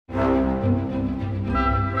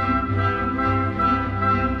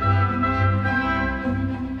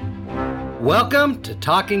Welcome to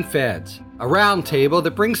Talking Feds, a roundtable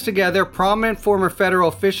that brings together prominent former federal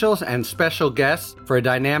officials and special guests for a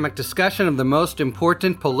dynamic discussion of the most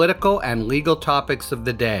important political and legal topics of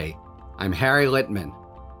the day. I'm Harry Littman.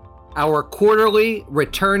 Our quarterly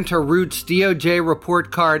Return to Roots DOJ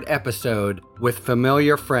report card episode with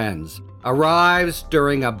familiar friends arrives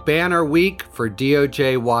during a banner week for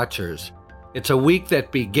DOJ watchers. It's a week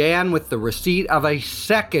that began with the receipt of a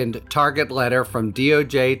second target letter from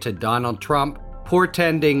DOJ to Donald Trump,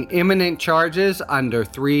 portending imminent charges under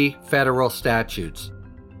 3 federal statutes.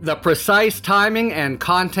 The precise timing and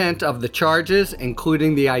content of the charges,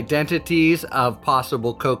 including the identities of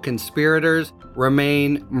possible co-conspirators,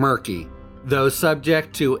 remain murky, though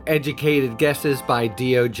subject to educated guesses by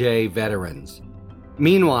DOJ veterans.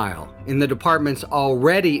 Meanwhile, in the department's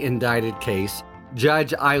already indicted case,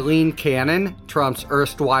 Judge Eileen Cannon, Trump's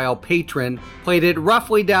erstwhile patron, played it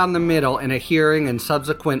roughly down the middle in a hearing and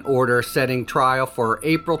subsequent order setting trial for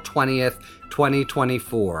April 20th,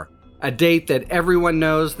 2024, a date that everyone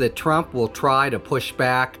knows that Trump will try to push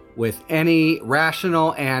back with any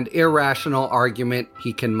rational and irrational argument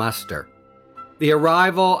he can muster. The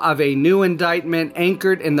arrival of a new indictment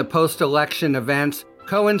anchored in the post-election events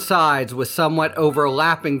coincides with somewhat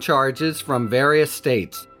overlapping charges from various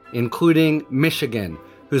states, including Michigan,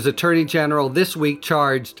 whose Attorney General this week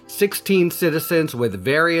charged 16 citizens with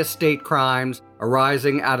various state crimes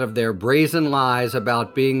arising out of their brazen lies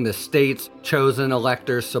about being the state's chosen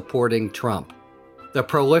electors supporting Trump. The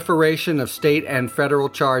proliferation of state and federal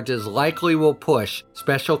charges likely will push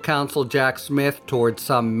Special Counsel Jack Smith towards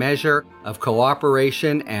some measure of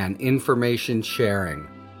cooperation and information sharing.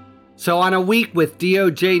 So on a week with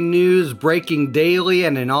DOJ news breaking daily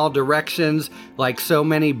and in all directions, like so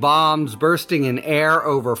many bombs bursting in air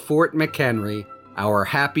over Fort McHenry, our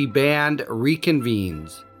happy band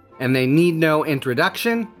reconvenes. And they need no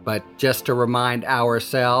introduction, but just to remind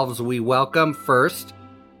ourselves, we welcome first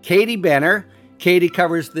Katie Benner. Katie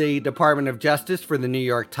covers the Department of Justice for the New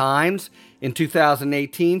York Times. In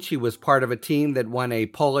 2018, she was part of a team that won a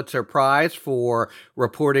Pulitzer Prize for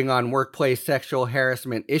reporting on workplace sexual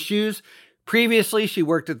harassment issues. Previously, she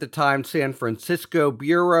worked at the Times San Francisco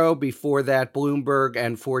Bureau, before that Bloomberg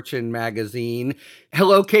and Fortune magazine.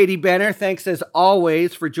 Hello, Katie Benner. Thanks as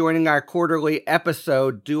always for joining our quarterly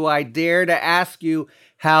episode. Do I dare to ask you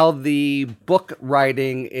how the book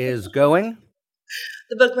writing is going?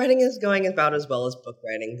 The book writing is going about as well as book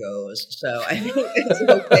writing goes, so I think it's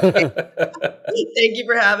okay. Thank you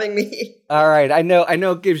for having me. All right, I know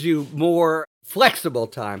it gives you more flexible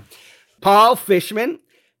time. Paul Fishman.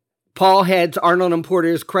 Paul heads Arnold &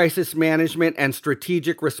 Porter's crisis management and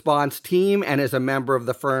strategic response team and is a member of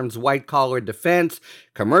the firm's white-collar defense,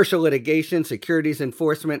 commercial litigation, securities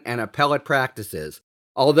enforcement, and appellate practices.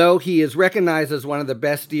 Although he is recognized as one of the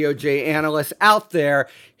best DOJ analysts out there,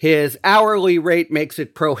 his hourly rate makes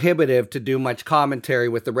it prohibitive to do much commentary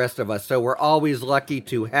with the rest of us. So we're always lucky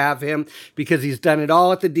to have him because he's done it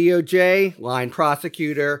all at the DOJ, line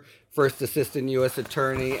prosecutor, first assistant U.S.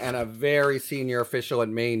 attorney, and a very senior official at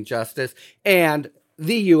Maine Justice, and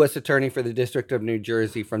the U.S. attorney for the District of New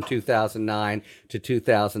Jersey from 2009 to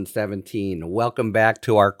 2017. Welcome back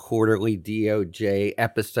to our quarterly DOJ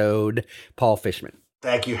episode, Paul Fishman.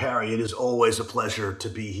 Thank you, Harry. It is always a pleasure to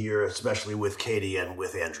be here, especially with Katie and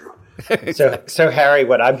with Andrew. So Harry,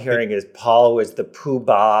 what I'm hearing is Paul was the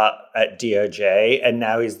poobah at DOJ, and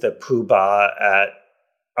now he's the poobah at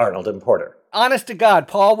Arnold & Porter. Honest to God,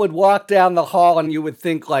 Paul would walk down the hall and you would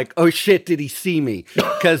think like, oh shit, did he see me?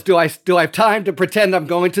 Because do I have time to pretend I'm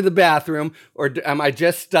going to the bathroom, or am I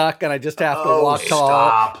just stuck and I just have to walk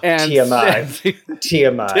tall? And TMI.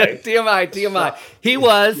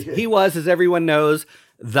 He was, as everyone knows,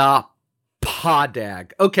 the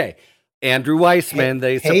Podag. Okay, Andrew Weissman,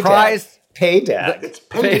 the surprise Paydag. It's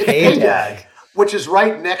Paydag, which is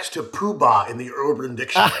right next to Poobah in the Urban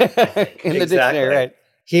Dictionary. In the dictionary, right?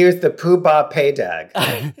 Here's the poobah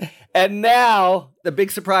paydag. And now the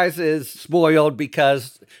big surprise is spoiled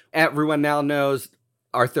because everyone now knows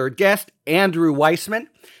our third guest, Andrew Weissman,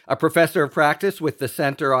 a professor of practice with the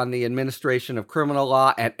Center on the Administration of Criminal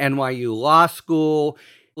Law at NYU Law School.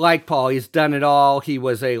 Like Paul, he's done it all. He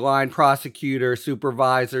was a line prosecutor,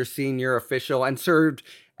 supervisor, senior official, and served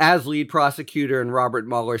as lead prosecutor in Robert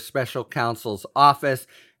Mueller's special counsel's office,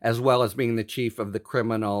 as well as being the chief of the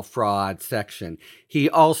criminal fraud section. He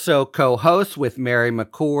also co-hosts with Mary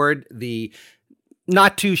McCord the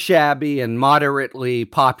not too shabby and moderately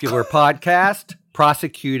popular podcast,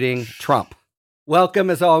 Prosecuting Trump. Welcome,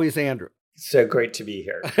 as always, Andrew. So great to be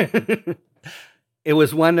here. It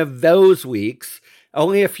was one of those weeks,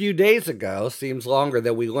 only a few days ago, seems longer,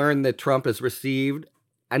 that we learned that Trump has received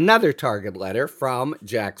another target letter from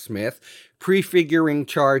Jack Smith, prefiguring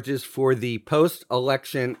charges for the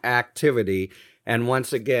post-election activity. And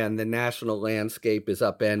once again, the national landscape is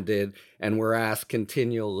upended, and we're asked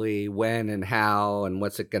continually when and how and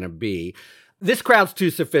what's it going to be. This crowd's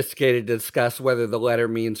too sophisticated to discuss whether the letter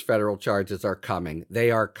means federal charges are coming.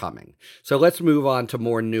 They are coming. So let's move on to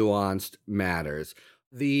more nuanced matters.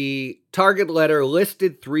 The target letter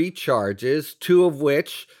listed 3 charges, 2 of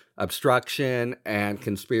which, obstruction and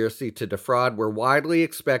conspiracy to defraud, were widely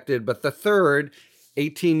expected, but the third,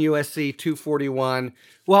 18 U.S.C. 241,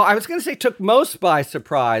 well, I was going to say took most by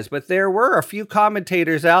surprise, but there were a few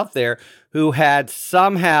commentators out there who had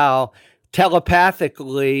somehow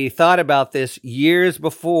telepathically thought about this years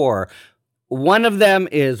before. One of them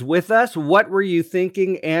is with us. What were you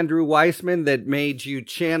thinking, Andrew Weissman, that made you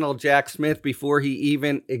channel Jack Smith before he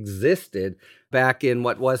even existed back in,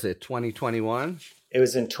 what was it, 2021? It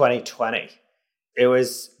was in 2020. It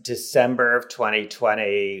was December of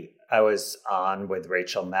 2020. I was on with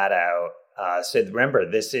Rachel Maddow. So remember,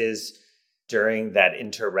 this is during that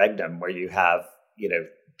interregnum where you have,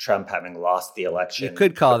 Trump having lost the election. You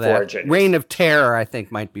could call that January. Reign of terror, I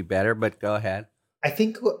think might be better, but go ahead. I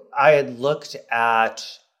think I had looked at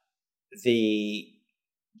the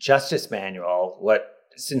Justice Manual,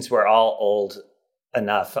 since we're all old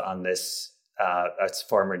enough on this, as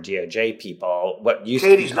former DOJ people, what used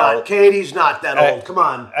Katie's to be called... Katie's not that old. Come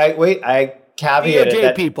on. I caveated DOJ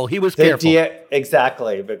that people, he was careful.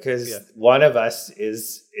 Exactly, because one of us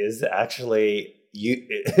is actually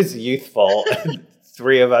youthful, and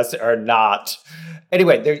 3 of us are not.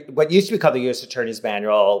 Anyway, what used to be called the U.S. Attorney's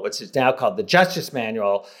Manual, which is now called the Justice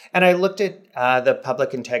Manual, and I looked at the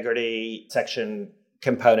public integrity section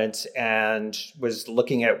components and was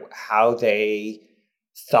looking at how they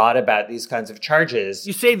thought about these kinds of charges.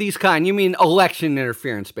 You say these kind, you mean election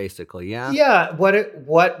interference, basically, yeah? Yeah,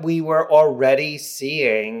 what we were already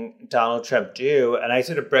seeing Donald Trump do, and I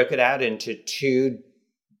sort of broke it out into 2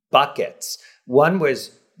 buckets. One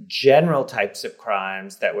was general types of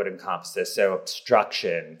crimes that would encompass this. So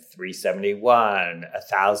obstruction, 371,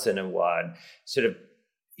 1001, sort of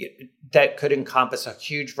that could encompass a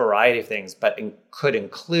huge variety of things, but could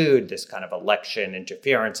include this kind of election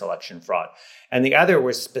interference, election fraud. And the other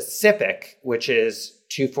was specific, which is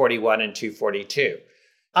 241 and 242.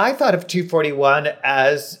 I thought of 241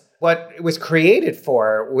 as what it was created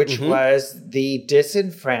for, which was the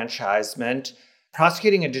disenfranchisement,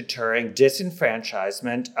 prosecuting and deterring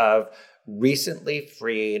disenfranchisement of recently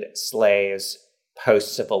freed slaves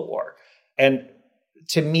post-Civil War. And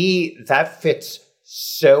to me, that fits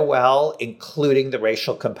so well, including the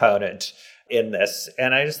racial component in this.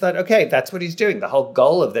 And I just thought, okay, that's what he's doing. The whole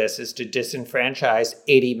goal of this is to disenfranchise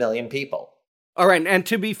 80 million people. All right, and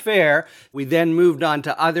to be fair, we then moved on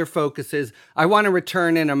to other focuses. I want to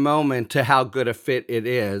return in a moment to how good a fit it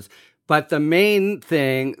is. But the main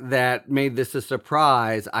thing that made this a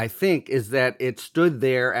surprise, I think, is that it stood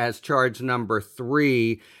there as charge number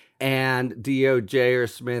 3, and DOJ or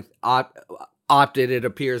Smith opted, it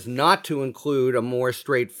appears, not to include a more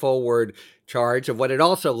straightforward charge of what it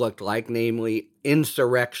also looked like, namely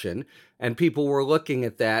insurrection. And people were looking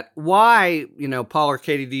at that. Why, Paul or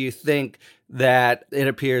Katie, do you think that it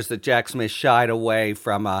appears that Jack Smith shied away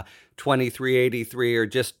from a 2383 or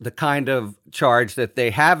just the kind of charge that they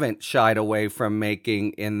haven't shied away from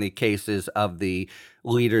making in the cases of the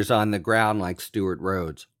leaders on the ground like Stuart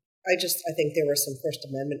Rhodes? I think there were some First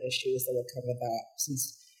Amendment issues that would come about,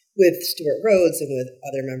 since with Stuart Rhodes and with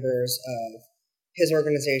other members of his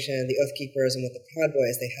organization, the Oath Keepers, and with the Proud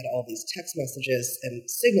Boys, they had all these text messages and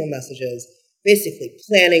signal messages basically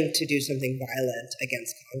planning to do something violent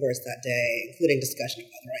against Congress that day, including discussion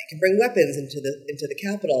of whether I can bring weapons into the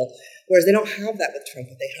Capitol, whereas they don't have that with Trump,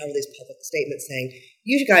 but they have these public statements saying,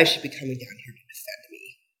 you guys should be coming down here to defend me.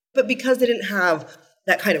 But because they didn't have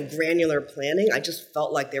that kind of granular planning, I just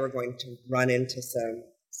felt like they were going to run into some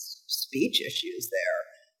speech issues there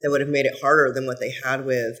that would have made it harder than what they had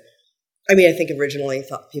with, I think originally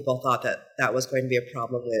people thought that was going to be a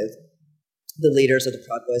problem with the leaders of the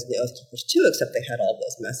Proud Boys and the Oath Keepers too, except they had all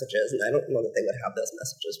those messages, and I don't know that they would have those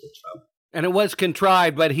messages with Trump. And it was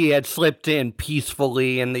contrived, but he had slipped in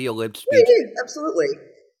peacefully in the ellipse speech. He did, absolutely.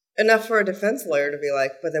 Enough for a defense lawyer to be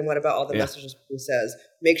like, but then what about all the messages he says,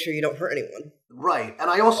 make sure you don't hurt anyone? Right. And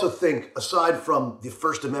I also think, aside from the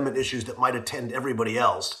First Amendment issues that might attend everybody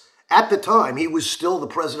else, at the time, he was still the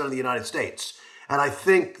president of the United States. And I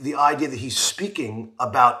think the idea that he's speaking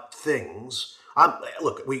about things...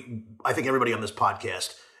 I think everybody on this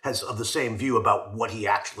podcast has of the same view about what he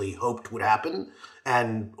actually hoped would happen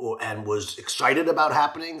and was excited about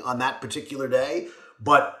happening on that particular day.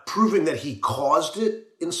 But proving that he caused it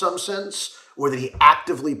in some sense, or that he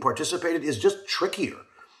actively participated is just trickier.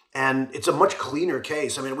 And it's a much cleaner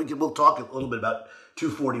case. I mean, we'll talk a little bit about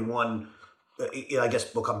 241. I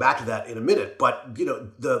guess we'll come back to that in a minute. But,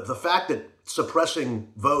 the fact that suppressing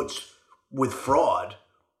votes with fraud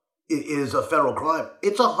is a federal crime,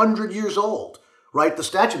 it's 100 years old, right? The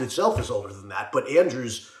statute itself is older than that. But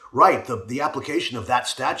Andrew's right. The application of that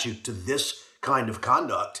statute to this kind of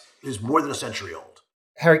conduct is more than a century old.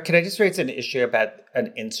 Harry, can I just raise an issue about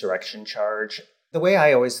an insurrection charge? The way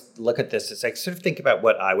I always look at this is I sort of think about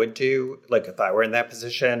what I would do, like if I were in that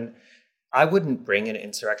position. I wouldn't bring an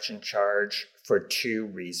insurrection charge for two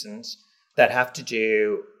reasons that have to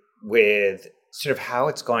do with sort of how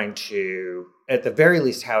it's going to, at the very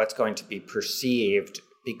least, how it's going to be perceived,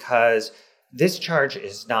 because this charge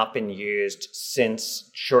has not been used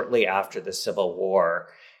since shortly after the Civil War.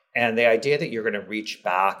 And the idea that you're going to reach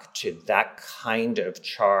back to that kind of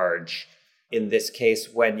charge in this case,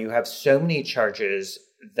 when you have so many charges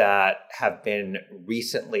that have been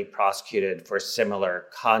recently prosecuted for similar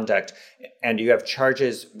conduct, and you have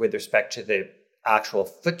charges with respect to the actual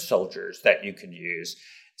foot soldiers that you could use,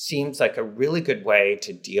 seems like a really good way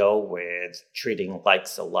to deal with treating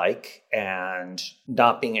likes alike and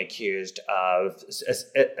not being accused of,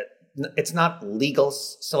 it's not legal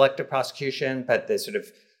selective prosecution, but the sort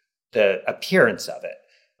of the appearance of it.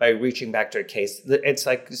 By reaching back to a case, it's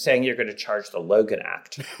like saying you're going to charge the Logan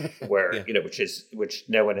Act, where which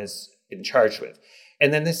no one has been charged with.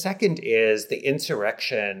 And then the second is the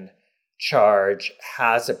insurrection charge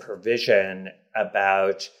has a provision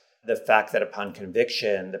about the fact that upon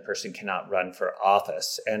conviction, the person cannot run for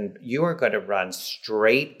office. And you are going to run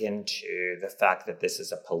straight into the fact that this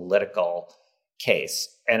is a political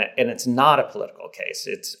case. And it's not a political case.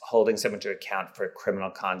 It's holding someone to account for criminal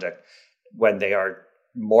conduct when they are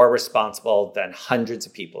more responsible than hundreds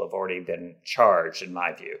of people have already been charged, in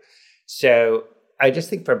my view. So I just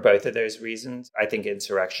think for both of those reasons, I think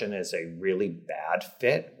insurrection is a really bad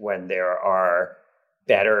fit when there are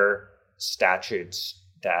better statutes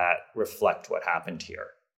that reflect what happened here.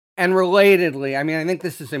 And relatedly, I mean, I think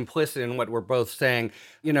this is implicit in what we're both saying.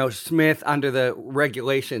 Smith, under the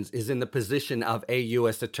regulations, is in the position of a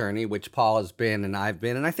U.S. attorney, which Paul has been and I've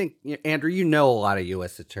been. And I think, Andrew, you know a lot of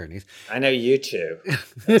U.S. attorneys. I know you too.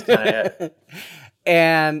 That's kind of it.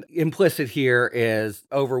 And implicit here is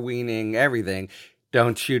overweening everything.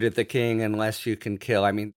 Don't shoot at the king unless you can kill.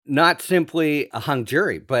 I mean, not simply a hung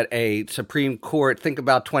jury, but a Supreme Court. Think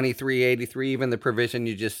about 2383, even the provision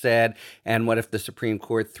you just said. And what if the Supreme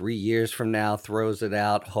Court 3 years from now throws it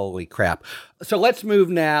out? Holy crap. So let's move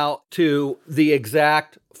now to the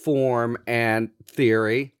exact form and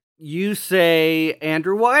theory. You say,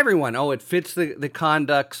 Andrew, well, everyone, it fits the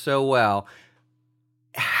conduct so well.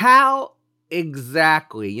 How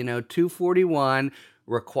exactly, 241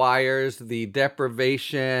 requires the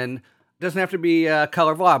deprivation, doesn't have to be a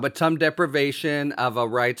color of law, but some deprivation of a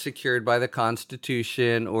right secured by the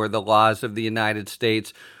Constitution or the laws of the United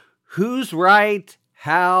States. Who's right?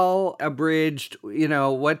 How abridged?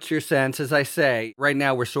 What's your sense? As I say, right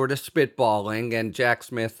now we're sort of spitballing, and Jack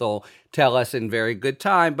Smith will tell us in very good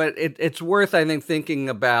time, but it's worth, I think, thinking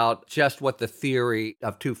about just what the theory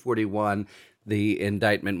of 241, the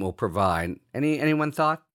indictment, will provide. Anyone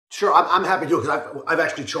thought? Sure, I'm happy to do it because I've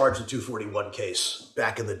actually charged the 241 case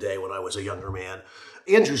back in the day when I was a younger man.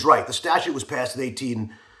 Andrew's right. The statute was passed in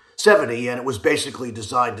 1870, and it was basically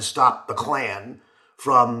designed to stop the Klan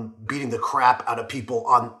from beating the crap out of people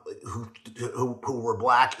who were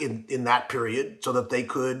black in that period so that they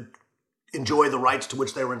could enjoy the rights to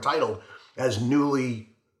which they were entitled as newly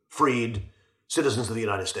freed citizens of the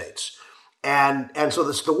United States. And so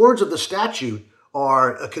the words of the statute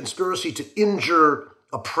are a conspiracy to injure,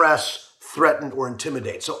 oppress, threaten, or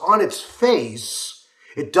intimidate. So on its face,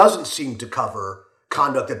 it doesn't seem to cover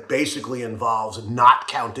conduct that basically involves not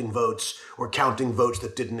counting votes or counting votes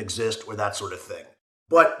that didn't exist or that sort of thing.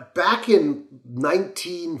 But back in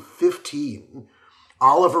 1915,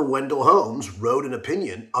 Oliver Wendell Holmes wrote an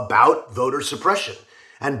opinion about voter suppression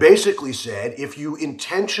and basically said if you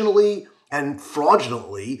intentionally and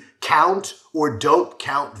fraudulently count or don't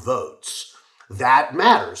count votes, that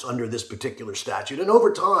matters under this particular statute. And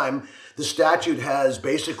over time, the statute has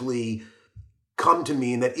basically come to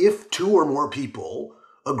mean that if two or more people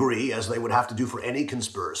agree, as they would have to do for any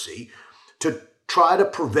conspiracy, to try to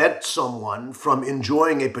prevent someone from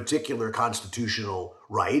enjoying a particular constitutional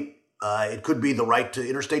right, it could be the right to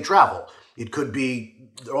interstate travel. It could be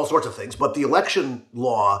all sorts of things. But the election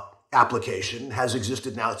law application has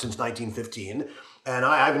existed now since 1915. And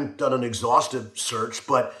I haven't done an exhaustive search,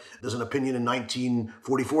 but there's an opinion in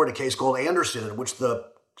 1944 in a case called Anderson in which the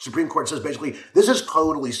Supreme Court says basically, this is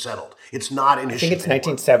totally settled. It's not an issue. I think it's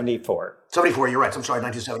 1974. 74, you're right. I'm sorry,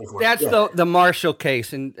 1974. That's the Marshall case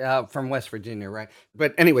from West Virginia, right?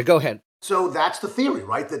 But anyway, go ahead. So that's the theory,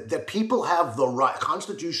 right? That people have the right,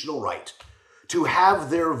 constitutional right to have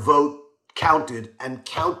their vote counted and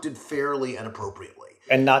counted fairly and appropriately.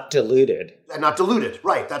 And not diluted. And not diluted,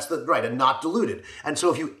 right. That's right, and not diluted. And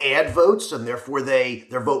so if you add votes and therefore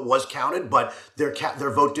their vote was counted, but their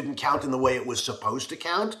vote didn't count in the way it was supposed to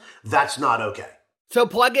count, that's not okay. So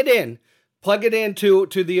plug it in. Plug it into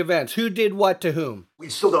the events. Who did what to whom? We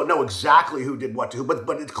still don't know exactly who did what to who,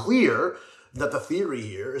 but it's clear that the theory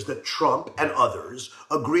here is that Trump and others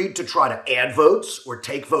agreed to try to add votes or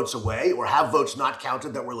take votes away or have votes not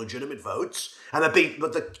counted that were legitimate votes. And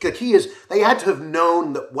but the key is they had to have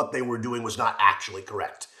known that what they were doing was not actually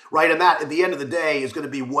correct, right? And that, at the end of the day, is going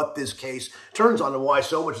to be what this case turns on and why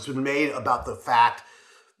so much has been made about the fact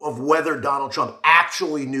of whether Donald Trump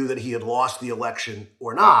actually knew that he had lost the election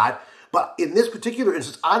or not. But in this particular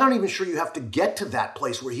instance, I'm not even sure you have to get to that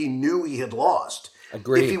place where he knew he had lost.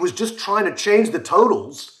 Agreed. If he was just trying to change the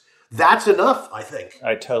totals, that's enough, I think.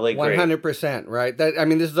 I totally agree. 100%, right?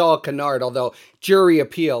 This is all a canard, although jury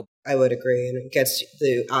appeal. I would agree. And it gets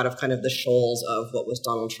out of kind of the shoals of what was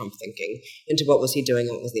Donald Trump thinking into what was he doing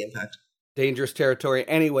and what was the impact. Dangerous territory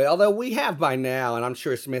anyway, although we have by now, and I'm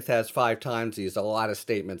sure Smith has 5 times these, a lot of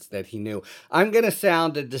statements that he knew. I'm going to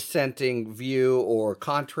sound a dissenting view or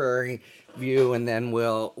contrary view, and then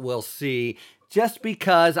we'll see. Just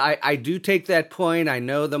because I do take that point, I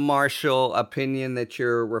know the Marshall opinion that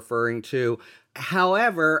you're referring to.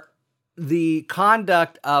 However, the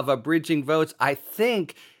conduct of abridging votes, I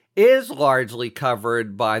think, is largely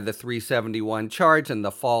covered by the 371 charge and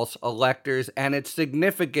the false electors, and it's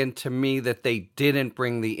significant to me that they didn't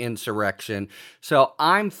bring the insurrection. So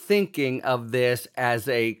I'm thinking of this as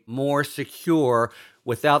a more secure,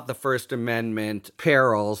 without the First Amendment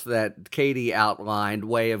perils that Katie outlined,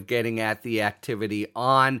 way of getting at the activity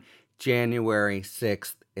on January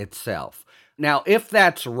 6th itself. Now, if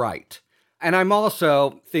that's right, and I'm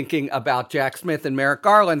also thinking about Jack Smith and Merrick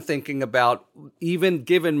Garland, thinking about, even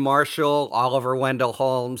given Marshall, Oliver Wendell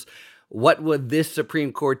Holmes, what would this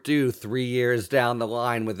Supreme Court do 3 years down the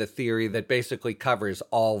line with a theory that basically covers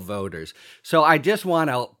all voters? So I just want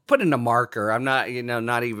to put in a marker. I'm not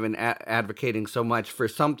even advocating so much for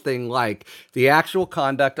something like the actual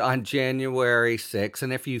conduct on January 6th.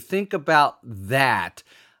 And if you think about that,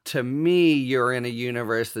 to me, you're in a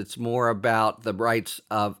universe that's more about the rights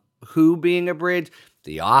of who being abridged,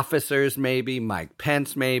 the officers maybe, Mike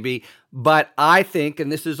Pence maybe, but I think,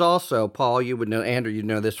 and this is also, Paul, you would know, Andrew, you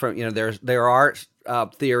know this from, there are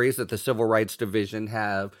theories that the Civil Rights Division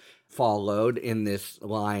have followed in this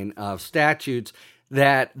line of statutes,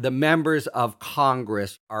 that the members of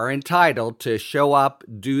Congress are entitled to show up,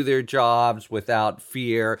 do their jobs without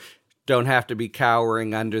fear, don't have to be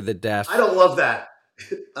cowering under the desk. I don't love that.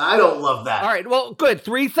 I don't love that. All right, well, good.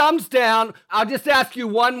 3 thumbs down. I'll just ask you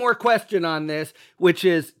one more question on this, which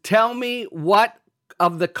is, tell me what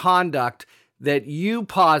of the conduct that you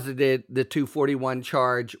posited the 241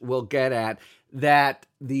 charge will get at that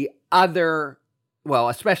the other, well,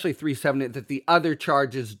 especially 370, that the other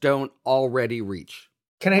charges don't already reach.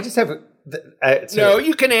 Can I just have No,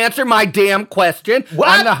 you can answer my damn question. What?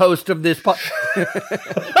 I'm the host of this First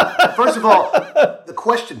of all, the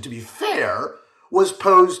question, to be fair, was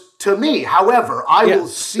posed to me. However, I will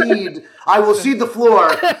cede the floor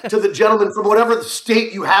to the gentleman from whatever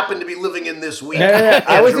state you happen to be living in this week. No.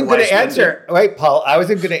 I wasn't going to answer. Wait, Paul, I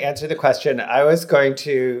wasn't going to answer the question. I was going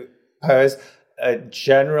to pose a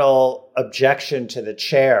general objection to the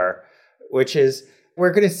chair, which is,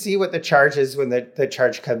 we're going to see what the charge is when the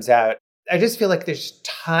charge comes out. I just feel like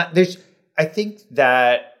I think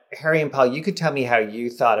that, Harry and Paul, you could tell me how you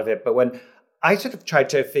thought of it, but when I sort of tried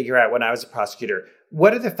to figure out, when I was a prosecutor,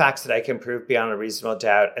 what are the facts that I can prove beyond a reasonable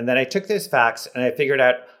doubt? And then I took those facts and I figured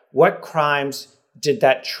out what crimes did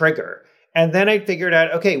that trigger. And then I figured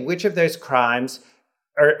out, okay, which of those crimes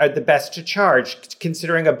are the best to charge,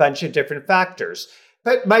 considering a bunch of different factors.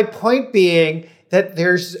 But my point being that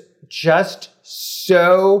there's just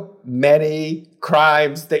so many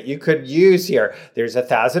crimes that you could use here. There's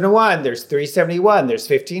 1001, there's 371, there's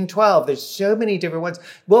 1512. There's so many different ones.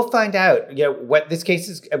 We'll find out, what this case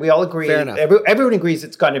is. We all agree. Fair enough. Everyone agrees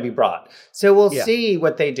it's going to be brought. So we'll see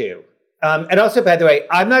what they do. And also, by the way,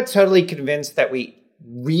 I'm not totally convinced that we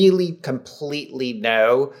really completely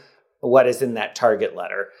know what is in that target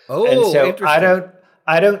letter. Oh, and so interesting.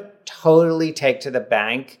 I don't totally take to the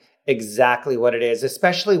bank exactly what it is,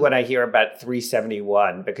 especially when I hear about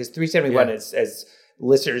 371, because 371 is, as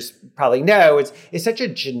listeners probably know, it's such a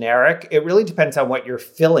generic, it really depends on what you're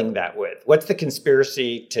filling that with. What's the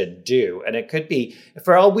conspiracy to do? And it could be,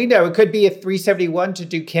 for all we know, it could be a 371 to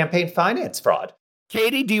do campaign finance fraud.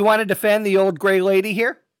 Katie, do you want to defend the old gray lady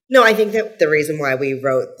here? No, I think that the reason why we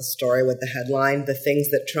wrote the story with the headline, the things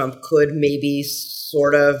that Trump could maybe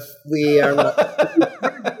sort of, we are not,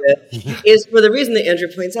 is for the reason that Andrew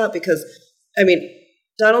points out, because, I mean,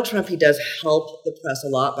 Donald Trump, he does help the press a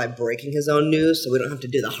lot by breaking his own news, so we don't have to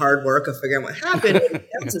do the hard work of figuring out what happened when he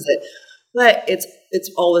announces it. But it's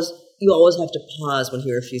always, you always have to pause when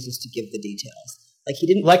he refuses to give the details. Like he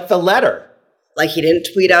didn't, like the letter. Like he didn't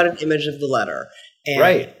tweet out an image of the letter. And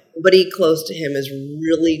right. Nobody close to him is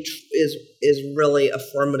really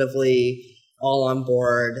affirmatively all on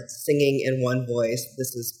board, singing in one voice.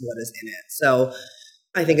 This is what is in it. So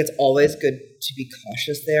I think it's always good to be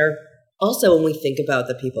cautious there. Also, when we think about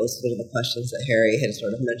the people, sort of the questions that Harry had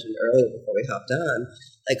sort of mentioned earlier before we hopped on,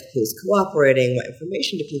 like who's cooperating, what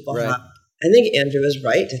information do people have? I think Andrew is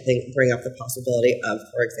right to bring up the possibility of,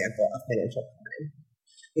 for example, a financial crime,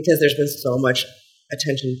 because there's been so much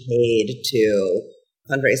attention paid to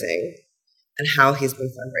fundraising and how he's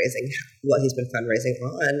been fundraising, what he's been fundraising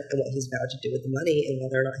on, and what he's vowed to do with the money, and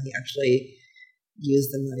whether or not he actually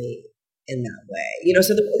used the money in that way. You know,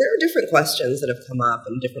 so there are different questions that have come up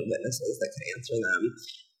and different witnesses that could answer them.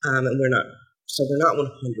 And we're not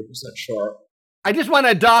 100% sure. I just want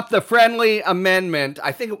to adopt the friendly amendment.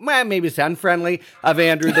 I think maybe it's unfriendly of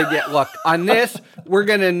Andrew. Look, on this, we're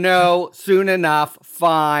going to know soon enough.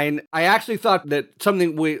 Fine. I actually thought that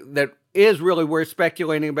something that is really worth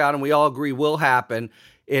speculating about, and we all agree will happen,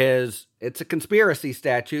 is it's a conspiracy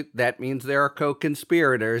statute. That means there are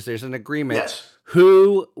co-conspirators. There's an agreement. Yes.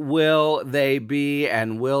 Who will they be,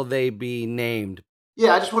 and will they be named?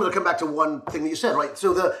 Yeah, I just wanted to come back to one thing that you said, right?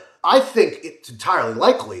 So I think it's entirely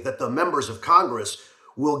likely that the members of Congress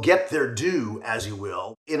will get their due, as you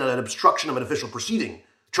will, in an obstruction of an official proceeding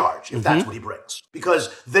charge, if that's what he brings. Because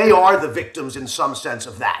they are the victims in some sense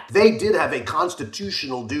of that. They did have a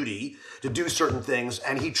constitutional duty to do certain things,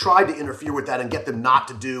 and he tried to interfere with that and get them not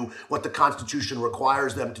to do what the Constitution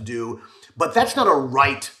requires them to do. But that's not a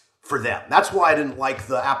right for them. That's why I didn't like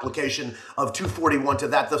the application of 241 to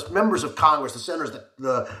that. The members of Congress, the senators,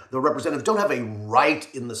 the representatives don't have a right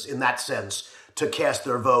in that sense to cast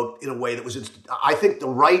their vote in a way that was, I think the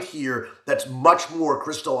right here that's much more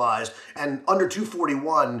crystallized, and under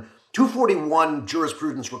 241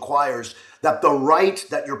 jurisprudence requires that the right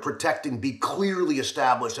that you're protecting be clearly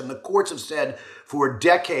established. And the courts have said for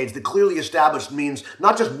decades that clearly established means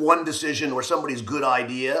not just one decision or somebody's good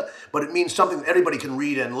idea, but it means something that everybody can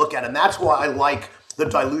read and look at. And that's why I like the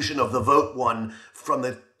dilution of the vote one from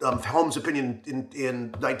the Holmes opinion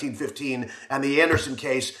in 1915 and the Anderson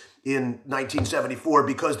case in 1974,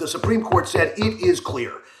 because the Supreme Court said it is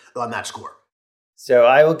clear on that score. So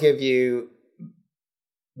I will give you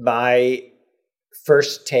my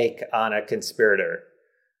first take on a conspirator,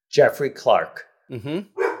 Jeffrey Clark.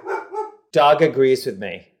 Dog agrees with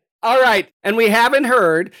me. All right. And we haven't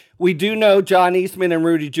heard. We do know John Eastman and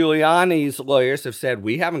Rudy Giuliani's lawyers have said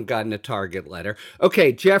we haven't gotten a target letter.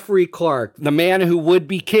 Okay, Jeffrey Clark, the man who would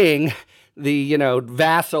be king, the,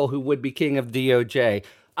 vassal who would be king of DOJ.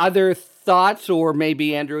 Other thoughts, or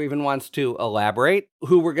maybe Andrew even wants to elaborate,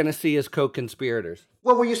 who we're going to see as co-conspirators?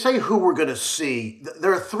 Well, when you say who we're going to see,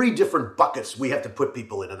 there are three different buckets we have to put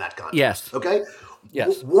people in that context. Yes. Okay?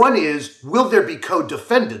 Yes. One is, will there be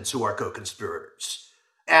co-defendants who are co-conspirators?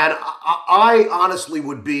 And I honestly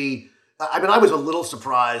would be, I was a little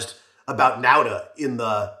surprised about Nauta in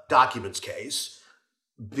the documents case,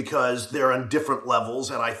 because they're on different levels,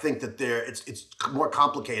 and I think that it's more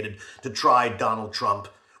complicated to try Donald Trump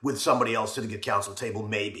with somebody else sitting at council table.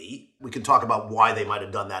 Maybe we can talk about why they might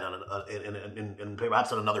have done that in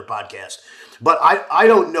perhaps on another podcast. But I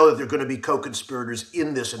don't know that they're going to be co-conspirators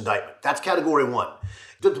in this indictment. That's category one.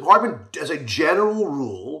 The department, as a general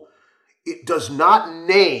rule, it does not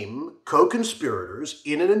name co-conspirators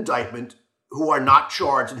in an indictment who are not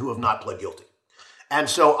charged and who have not pled guilty. And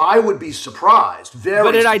so I would be surprised,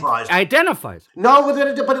 very surprised. But it identifies. No,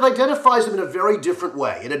 but it identifies them in a very different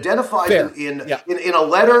way. It identifies them in a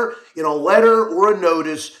letter or a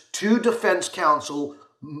notice to defense counsel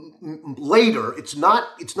later. It's not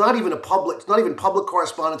even public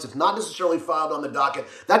correspondence. It's not necessarily filed on the docket.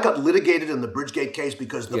 That got litigated in the Bridgegate case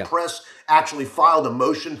because the press actually filed a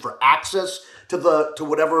motion for access to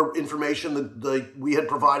whatever information we had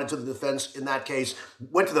provided to the defense in that case.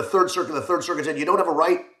 Went to the Third Circuit. The Third Circuit said, you don't have a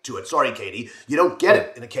right to it. Sorry, Katie. You don't get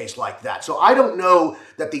it in a case like that. So I don't know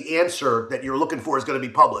that the answer that you're looking for is going to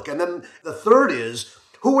be public. And then the third is,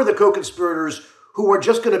 who are the co-conspirators who are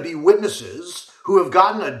just going to be witnesses who have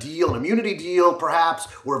gotten a deal, an immunity deal perhaps,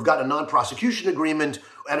 or have gotten a non-prosecution agreement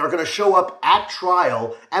and are going to show up at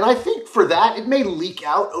trial. And I think for that, it may leak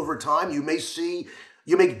out over time. You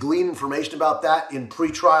may glean information about that in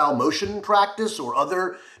pretrial motion practice or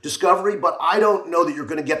other discovery, but I don't know that you're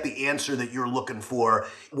going to get the answer that you're looking for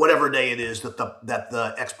whatever day it is that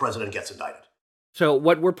the ex-president gets indicted. So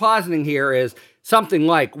what we're positing here is something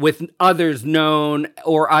like with others known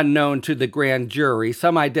or unknown to the grand jury,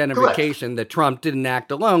 some identification that Trump didn't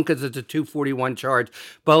act alone because it's a 241 charge.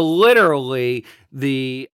 But literally,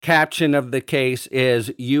 the caption of the case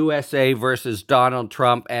is USA versus Donald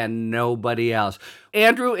Trump and nobody else.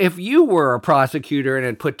 Andrew, if you were a prosecutor and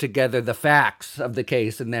had put together the facts of the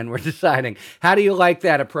case and then were deciding, how do you like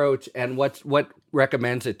that approach and what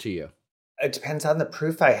recommends it to you? It depends on the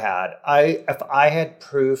proof I had. If I had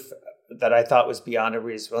proof that I thought was beyond a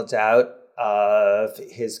reasonable doubt of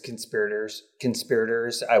his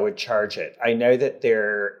conspirators, I would charge it. I know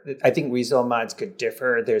that I think reasonable minds could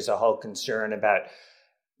differ. There's a whole concern about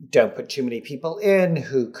don't put too many people in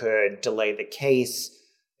who could delay the case,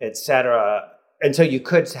 etc. And so you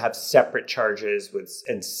could have separate charges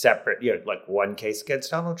and separate, like one case against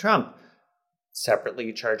Donald Trump. Separately,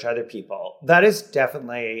 you charge other people. That is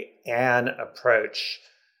definitely an approach.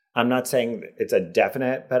 I'm not saying it's a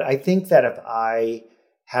definite, but I think that if I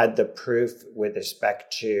had the proof with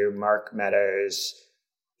respect to Mark Meadows,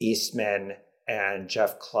 Eastman, and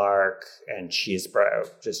Jeff Clark, and Cheesebro,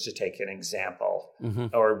 just to take an example,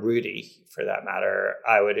 or Rudy for that matter,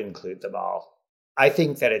 I would include them all. I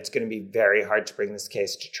think that it's going to be very hard to bring this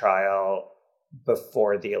case to trial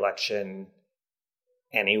before the election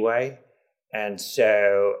anyway. And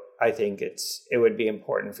so I think it would be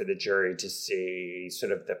important for the jury to see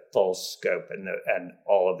sort of the full scope and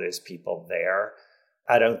all of those people there.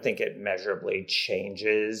 I don't think it measurably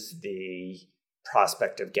changes the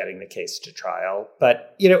prospect of getting the case to trial.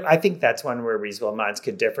 But, I think that's one where reasonable minds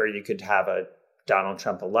could differ. You could have a Donald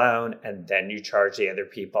Trump alone, and then you charge the other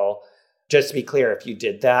people. Just to be clear, if you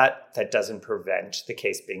did that, that doesn't prevent the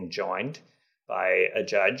case being joined by a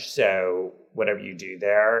judge. So whatever you do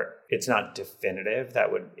there, it's not definitive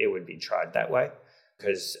it would be tried that way,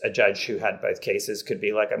 because a judge who had both cases could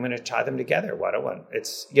be like, I'm going to tie them together one on one.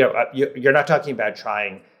 It's, you're not talking about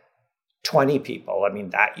trying 20 people. I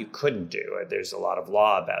mean, that you couldn't do. There's a lot of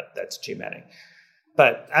law about that's too many.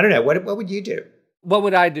 But I don't know. What would you do? What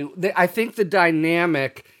would I do? I think the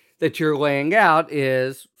dynamic that you're laying out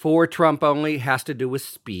is for Trump only has to do with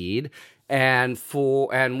speed, and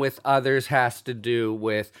with others has to do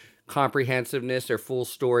with comprehensiveness or full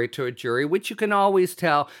story to a jury, which you can always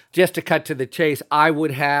tell. Just to cut to the chase, I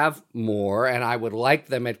would have more, and I would like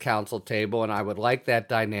them at counsel table, and I would like that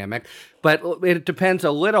dynamic. But it depends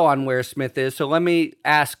a little on where Smith is. So let me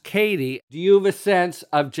ask Katie, do you have a sense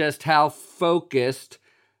of just how focused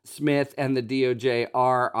Smith and the DOJ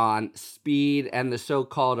are on speed and the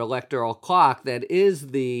so-called electoral clock that is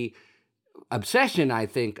the obsession, I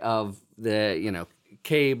think, of the,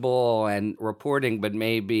 cable and reporting, but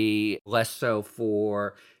maybe less so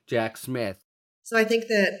for Jack Smith? So I think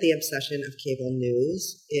that the obsession of cable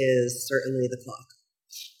news is certainly the clock.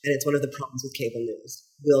 And it's one of the problems with cable news.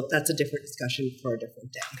 That's a different discussion for a different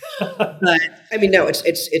day. But I mean, no, it's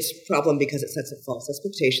a problem because it sets up false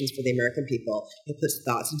expectations for the American people. It puts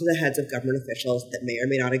thoughts into the heads of government officials that may or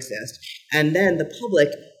may not exist. And then the public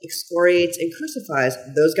excoriates and crucifies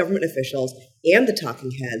those government officials and the talking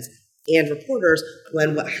heads and reporters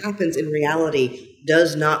when what happens in reality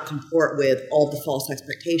does not comport with all the false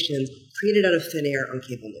expectations created out of thin air on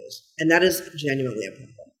cable news. And that is genuinely a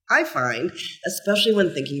problem. I find, especially when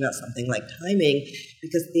thinking about something like timing,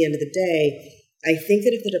 because at the end of the day, I think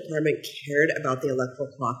that if the department cared about the electoral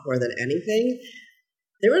clock more than anything,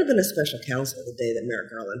 there would have been a special counsel the day that Merrick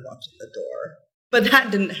Garland walked in the door. But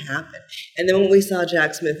that didn't happen. And then what we saw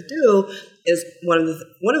Jack Smith do is one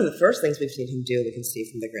of the first things we've seen him do, we can see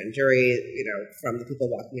from the grand jury, from the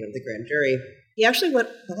people walking in of the grand jury, he actually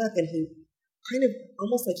went back and he kind of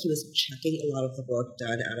almost like he was checking a lot of the work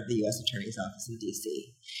done out of the U.S. Attorney's Office in D.C.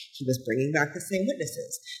 He was bringing back the same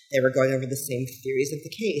witnesses. They were going over the same theories of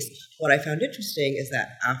the case. What I found interesting is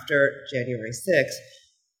that after January 6th,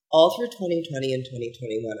 all through 2020 and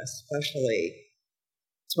 2021, especially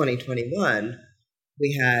 2021,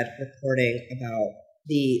 we had reporting about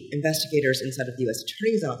the investigators inside of the U.S.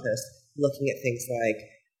 Attorney's Office looking at things like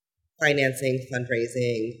financing,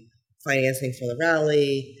 fundraising, financing for the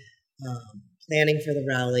rally, planning for the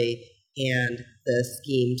rally, and the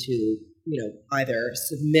scheme to, either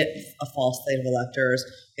submit a false slate of electors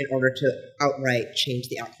in order to outright change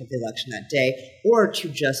the outcome of the election that day, or to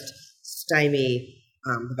just stymie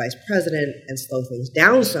the vice president and slow things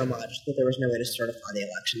down so much that there was no way to certify the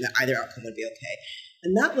election, that either outcome would be okay.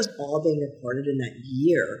 And that was all being reported in that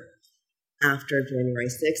year after January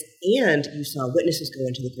 6th. And you saw witnesses go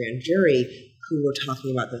into the grand jury who were talking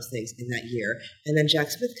about those things in that year. And then Jack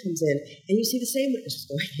Smith comes in, and you see the same witnesses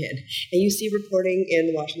going in. And you see reporting in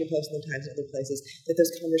the Washington Post and the Times and other places that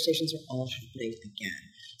those conversations are all happening again.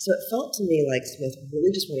 So it felt to me like Smith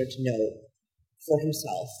really just wanted to know for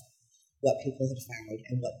himself what people had found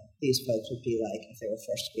and what these folks would be like if they were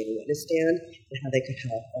forced to be in a witness stand and how they could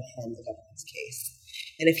help or harm the government's case.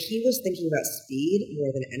 And if he was thinking about speed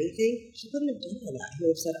more than anything, he wouldn't have done all that. He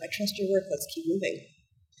would have said, I trust your work, let's keep moving.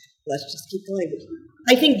 Let's just keep going.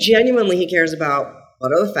 I think genuinely he cares about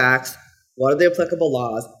what are the facts, what are the applicable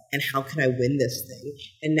laws, and how can I win this thing?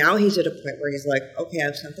 And now he's at a point where he's like, okay,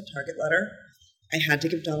 I've sent the target letter. I had to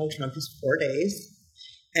give Donald Trump his 4 days.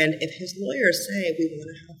 And if his lawyers say we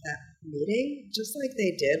want to have that meeting, just like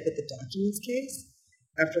they did with the documents case,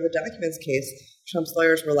 after the documents case, Trump's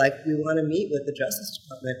lawyers were like, we want to meet with the Justice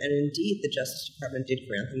Department. And indeed, the Justice Department did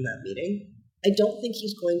grant them that meeting. I don't think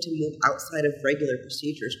he's going to move outside of regular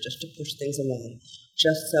procedures just to push things along,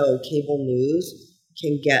 just so cable news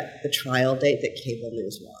can get the trial date that cable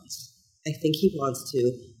news wants. I think he wants to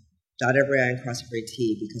dot every I and cross every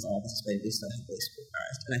T because all this is going to be so heavily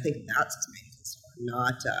scrutinized. And I think that's his main concern,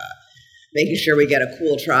 not making sure we get a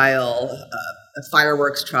cool trial, a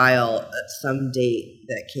fireworks trial at some date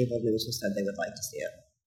that cable news has said they would like to see it.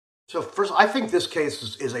 So first, I think this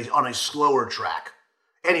case is on a slower track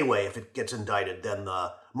anyway, if it gets indicted, than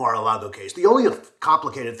the Mar-a-Lago case. The only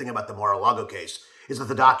complicated thing about the Mar-a-Lago case is that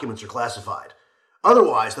the documents are classified.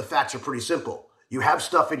 Otherwise, the facts are pretty simple. You have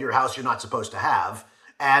stuff in your house you're not supposed to have,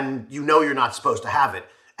 and you know you're not supposed to have it.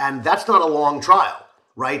 And that's not a long trial,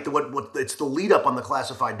 right? It's the lead up on the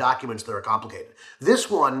classified documents that are complicated. This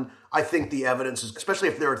one, I think the evidence is, especially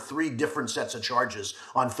if there are 3 different sets of charges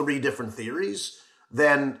on 3 different theories,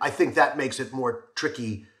 then I think that makes it more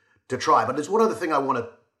tricky to try. But there's one other thing I want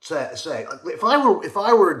to say. If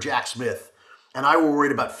I were Jack Smith and I were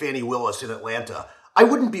worried about Fani Willis in Atlanta, I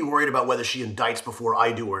wouldn't be worried about whether she indicts before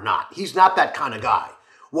I do or not. He's not that kind of guy.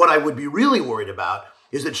 What I would be really worried about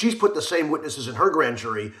is that she's put the same witnesses in her grand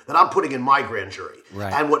jury that I'm putting in my grand jury.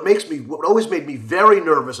 Right. And what always made me very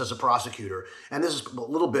nervous as a prosecutor, and this is a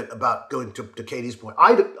little bit about going to Katie's point,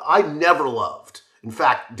 I never loved, in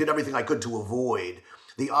fact, did everything I could to avoid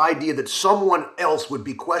the idea that someone else would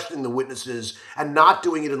be questioning the witnesses and not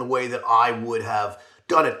doing it in the way that I would have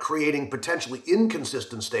done it, creating potentially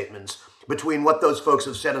inconsistent statements between what those folks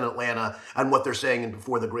have said in Atlanta and what they're saying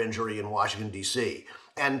before the grand jury in Washington, D.C.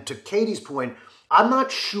 And to Katie's point, I'm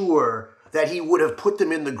not sure that he would have put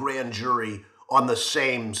them in the grand jury on the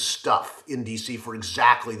same stuff in D.C. for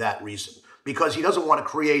exactly that reason, because he doesn't want to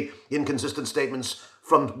create inconsistent statements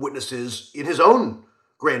from witnesses in his own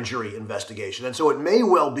grand jury investigation. And so it may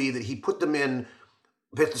well be that he put them in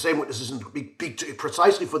the same witnesses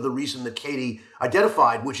precisely for the reason that Katie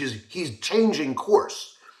identified, which is he's changing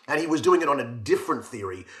course. And he was doing it on a different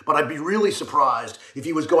theory. But I'd be really surprised if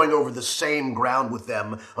he was going over the same ground with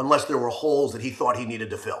them unless there were holes that he thought he needed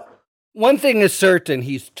to fill. One thing is certain,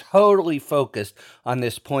 he's totally focused on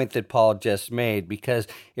this point that Paul just made, because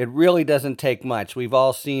it really doesn't take much. We've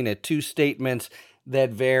all seen it, 2 statements that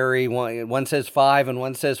vary. One says 5 and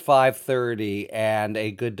one says 5:30, and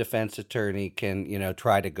a good defense attorney can,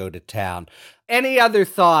 try to go to town. Any other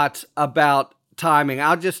thoughts about timing?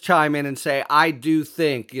 I'll just chime in and say, I do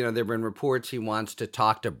think, there have been reports he wants to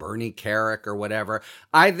talk to Bernie Carrick or whatever.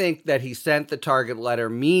 I think that he sent the target letter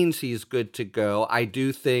means he's good to go. I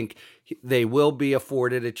do think they will be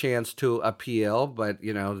afforded a chance to appeal, but,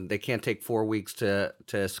 they can't take 4 weeks to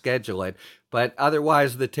schedule it. But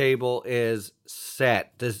otherwise, the table is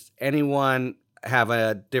set. Does anyone have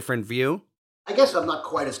a different view? I guess I'm not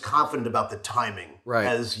quite as confident about the timing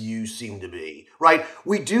as you seem to be, right?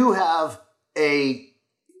 We do have a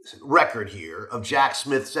record here of Jack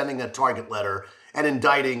Smith sending a target letter and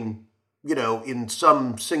indicting, in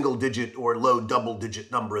some single digit or low double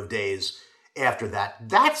digit number of days after that.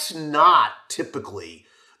 That's not typically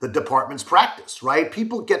the department's practice, right?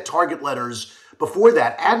 People get target letters before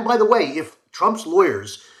that. And by the way, if Trump's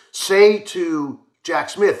lawyers say to Jack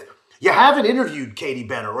Smith, you haven't interviewed Katie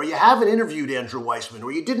Benner, or you haven't interviewed Andrew Weissman,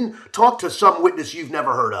 or you didn't talk to some witness you've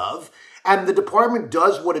never heard of, and the department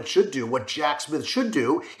does what it should do, what Jack Smith should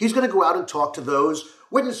do, he's going to go out and talk to those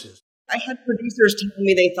witnesses. I had producers telling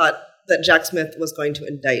me they thought that Jack Smith was going to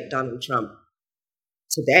indict Donald Trump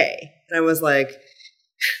today. And I was like,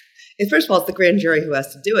 first of all, it's the grand jury who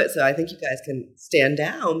has to do it, so I think you guys can stand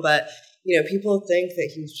down. But, people think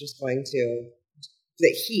that he's just going to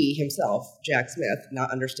that he himself, Jack Smith,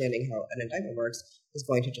 not understanding how an indictment works, is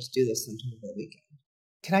going to just do this sometime over the weekend.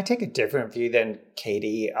 Can I take a different view than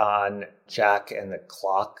Katie on Jack and the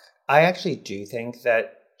clock? I actually do think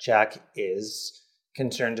that Jack is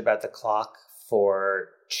concerned about the clock for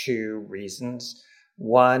two reasons.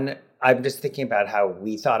 One, I'm just thinking about how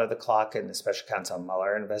we thought of the clock in the special counsel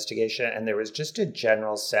Mueller investigation, and there was just a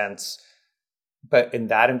general sense, but in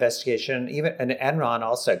that investigation, even and Enron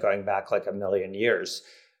also going back like a million years,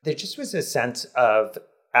 there just was a sense of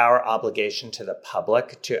our obligation to the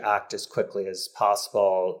public to act as quickly as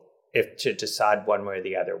possible if to decide one way or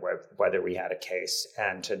the other whether we had a case,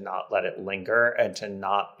 and to not let it linger and to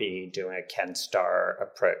not be doing a Ken Starr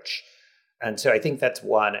approach. And so I think that's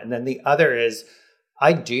one. And then the other is,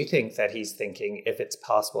 I do think that he's thinking if it's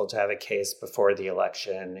possible to have a case before the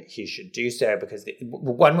election, he should do so, because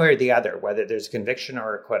one way or the other, whether there's conviction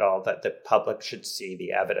or acquittal, that the public should see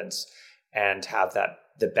the evidence and have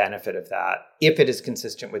the benefit of that if it is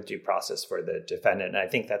consistent with due process for the defendant. And I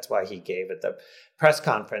think that's why he gave at the press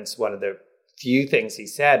conference, one of the few things he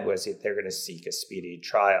said was that they're going to seek a speedy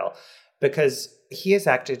trial, because he has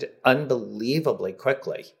acted unbelievably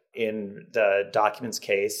quickly in the documents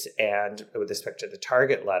case and with respect to the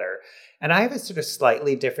Target letter. And I have a sort of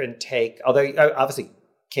slightly different take, although obviously,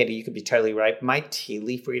 Katie, you could be totally right. My tea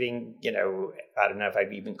leaf reading, I don't know if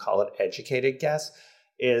I'd even call it educated guess,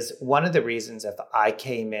 is one of the reasons if I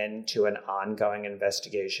came into an ongoing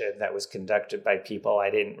investigation that was conducted by people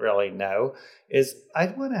I didn't really know, is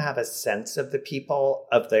I'd want to have a sense of the people,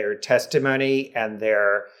 of their testimony, and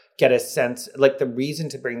get a sense, like the reason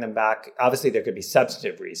to bring them back. Obviously, there could be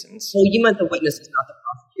substantive reasons. Well, you meant the witnesses, not the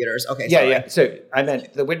prosecutors. Okay, yeah, sorry. Yeah. So I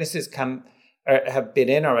meant the witnesses have been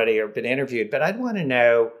in already or been interviewed, but I'd want to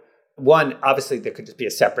know, one, obviously there could just be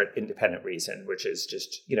a separate independent reason, which is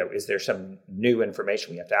just, is there some new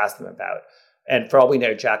information we have to ask them about? And for all we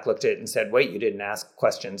know, Jack looked at it and said, wait, you didn't ask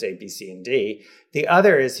questions A, B, C, and D. The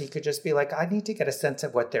other is he could just be like, I need to get a sense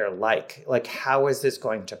of what they're like. Like, how is this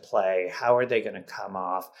going to play? How are they going to come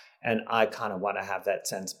off? And I kind of want to have that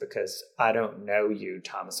sense because I don't know you,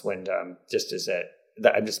 Thomas Wyndham,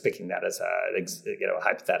 I'm just picking that as a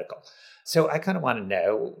hypothetical. So I kind of want to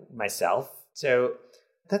know myself. So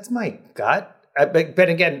that's my gut. But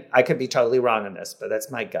again, I could be totally wrong on this, but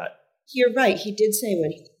that's my gut. You're right. He did say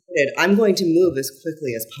when he quoted, I'm going to move as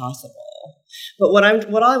quickly as possible. But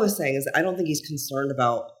what I was saying is that I don't think he's concerned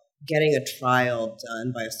about getting a trial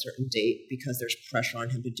done by a certain date because there's pressure on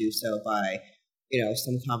him to do so by,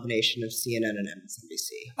 some combination of CNN and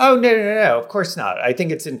MSNBC. Oh, no. Of course not. I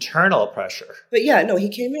think it's internal pressure. But yeah, no, he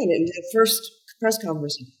came in and the first press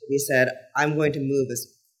conference, he said, I'm going to move as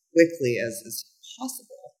quickly as possible.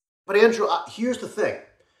 But Andrew, here's the thing.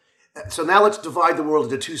 So now let's divide the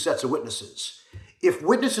world into two sets of witnesses. If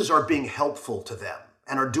witnesses are being helpful to them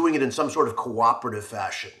and are doing it in some sort of cooperative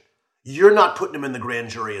fashion, you're not putting them in the grand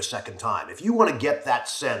jury a second time. If you want to get that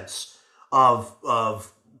sense of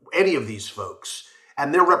any of these folks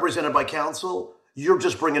and they're represented by counsel, you're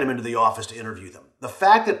just bringing them into the office to interview them. The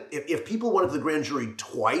fact that if people went to the grand jury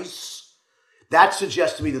twice, that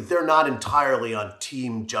suggests to me that they're not entirely on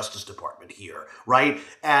Team Justice Department here, right?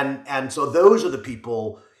 And so those are the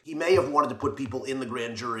people, he may have wanted to put people in the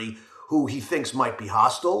grand jury who he thinks might be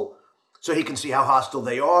hostile, so he can see how hostile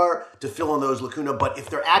they are to fill in those lacuna. But if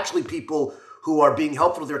they're actually people who are being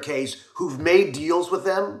helpful to their case, who've made deals with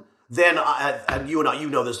them, then, and you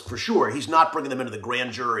know this for sure, he's not bringing them into the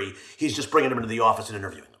grand jury. He's just bringing them into the office and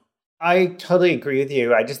interviewing them. I totally agree with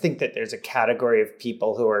you. I just think that there's a category of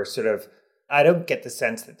people who are sort of, I don't get the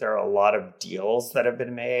sense that there are a lot of deals that have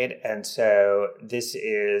been made. And so this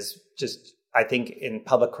is just, I think in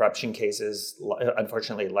public corruption cases,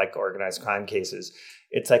 unfortunately, like organized crime cases,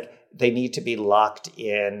 it's like they need to be locked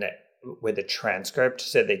in with a transcript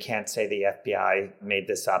so they can't say the FBI made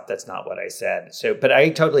this up. That's not what I said. So, but I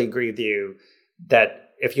totally agree with you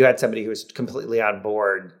that if you had somebody who was completely on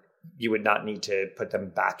board, you would not need to put them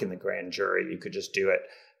back in the grand jury. You could just do it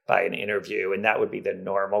by an interview, and that would be the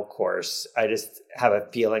normal course. I just have a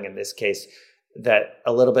feeling in this case that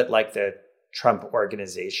a little bit like the Trump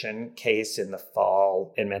Organization case in the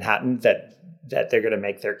fall in Manhattan, that they're going to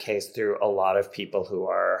make their case through a lot of people who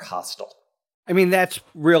are hostile. I mean, that's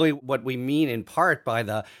really what we mean in part by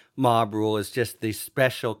the mob rule, is just the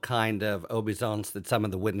special kind of obeisance that some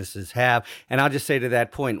of the witnesses have. And I'll just say to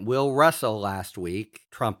that point, Will Russell last week,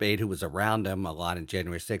 Trump aide who was around him a lot in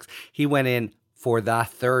January 6th, he went in for the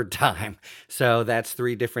third time. So that's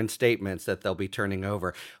three different statements that they'll be turning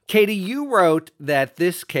over. Katie, you wrote that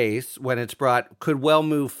this case, when it's brought, could well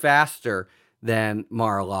move faster than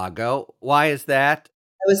Mar-a-Lago. Why is that?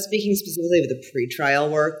 I was speaking specifically of the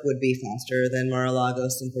pretrial work would be faster than Mar-a-Lago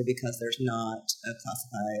simply because there's not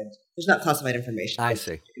classified information I to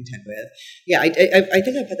see. contend with. Yeah, I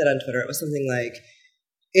think I put that on Twitter. It was something like,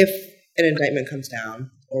 if an indictment comes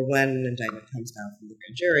down, or when an indictment comes down from the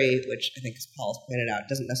grand jury, which I think, as Paul's pointed out,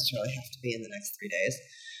 doesn't necessarily have to be in the next 3 days,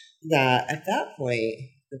 that at that point,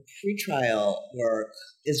 the pretrial work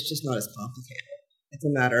is just not as complicated. It's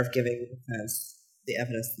a matter of giving the defense the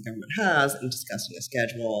evidence the government has and discussing a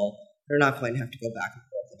schedule. They're not going to have to go back and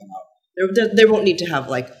forth about. They won't need to have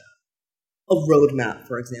like a roadmap,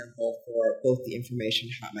 for example, for both the information,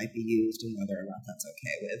 how it might be used, and whether or not that's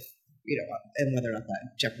okay with, and whether or not that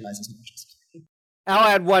jeopardizes national security. I'll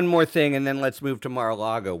add one more thing, and then let's move to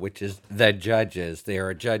Mar-a-Lago, which is the judges. There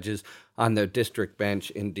are judges on the district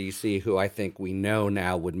bench in D.C. who I think we know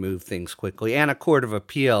now would move things quickly, and a court of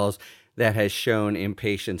appeals that has shown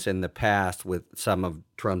impatience in the past with some of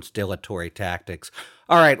Trump's dilatory tactics.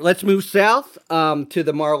 All right, let's move south to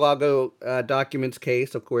the Mar-a-Lago documents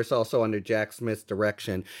case, of course, also under Jack Smith's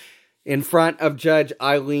direction, in front of Judge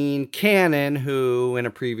Eileen Cannon, who in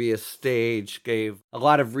a previous stage gave a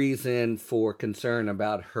lot of reason for concern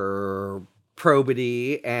about her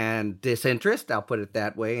probity and disinterest. I'll put it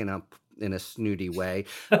that way in a snooty way.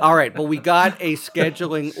 All right, but we got a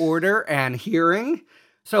scheduling order and hearing.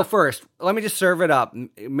 So first, let me just serve it up.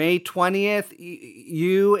 May 20th,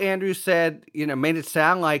 you, Andrew, said, made it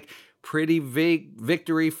sound like pretty big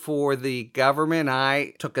victory for the government.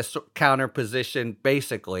 I took a counter position,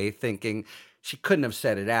 basically thinking she couldn't have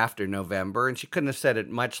said it after November, and she couldn't have said it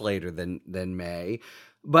much later than May.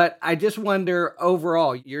 But I just wonder,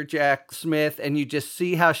 overall, you're Jack Smith, and you just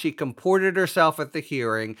see how she comported herself at the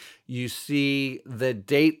hearing. You see the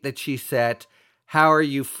date that she set. How are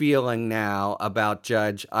you feeling now about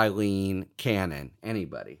Judge Eileen Cannon?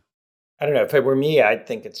 Anybody? I don't know. If it were me, I'd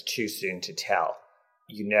think it's too soon to tell.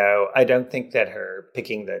 I don't think that her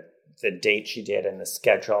picking the date she did and the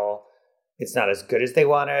schedule, it's not as good as they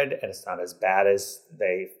wanted, and it's not as bad as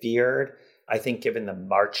they feared. I think given the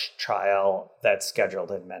March trial that's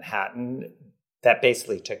scheduled in Manhattan, that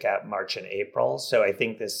basically took out March and April. So I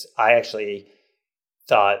think I actually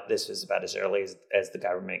thought this was about as early as the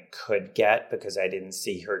government could get, because I didn't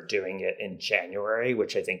see her doing it in January,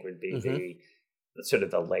 which I think would be the sort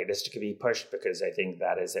of the latest it could be pushed, because I think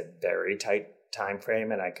that is a very tight time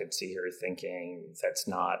frame, and I could see her thinking that's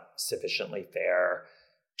not sufficiently fair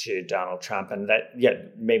to Donald Trump, and that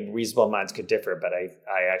maybe reasonable minds could differ, but I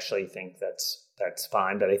actually think that's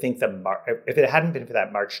fine. But I think if it hadn't been for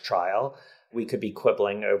that March trial, we could be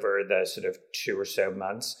quibbling over the sort of 2 or so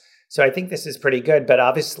months. So I think this is pretty good, but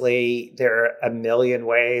obviously there are a million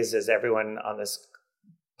ways, as everyone on this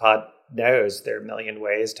pod knows, there are a million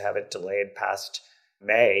ways to have it delayed past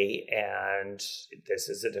May, and this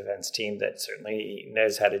is a defense team that certainly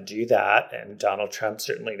knows how to do that, and Donald Trump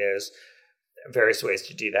certainly knows various ways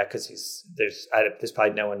to do that, because there's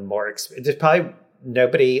probably no one more there's probably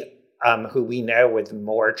nobody who we know with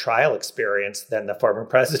more trial experience than the former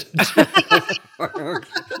president.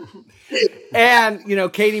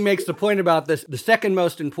 And, Katie makes the point about this. The second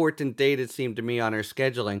most important date, it seemed to me, on her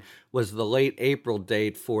scheduling was the late April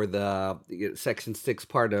date for the Section 6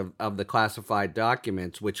 part of the classified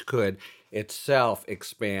documents, which could itself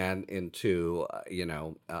expand into,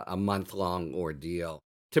 a month-long ordeal.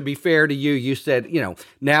 To be fair to you, you said,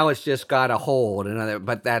 now it's just got a hold.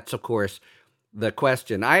 But that's, of course, the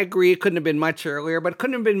question. I agree it couldn't have been much earlier, but it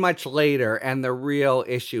couldn't have been much later. And the real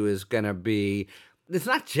issue is going to be, it's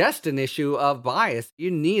not just an issue of bias.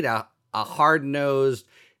 You need a hard-nosed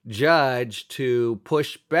judge to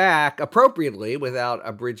push back appropriately without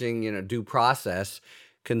abridging, due process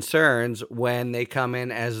concerns when they come in,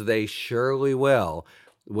 as they surely will,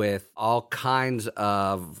 with all kinds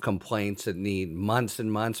of complaints that need months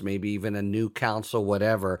and months, maybe even a new counsel,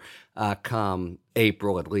 whatever, come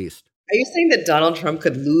April at least. Are you saying that Donald Trump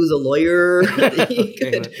could lose a lawyer?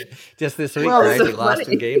 Just this week, right? So he lost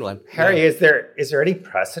and gained one. Harry, is there any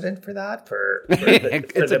precedent for that?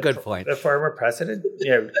 It's a good point. The former president,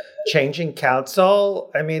 changing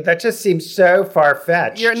counsel. I mean, that just seems so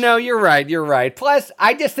far-fetched. You're right. You're right. Plus,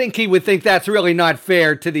 I just think he would think that's really not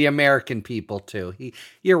fair to the American people, too.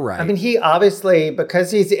 You're right. I mean, he obviously,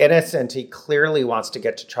 because he's innocent, he clearly wants to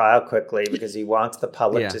get to trial quickly because he wants the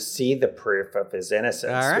public to see the proof of his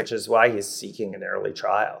innocence, which is why he's seeking an early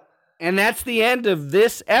trial. And that's the end of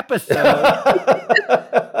this episode.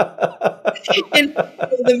 And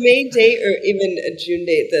the May date, or even a June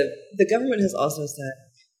date, the government has also said,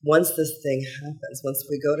 once this thing happens, once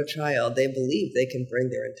we go to trial, they believe they can bring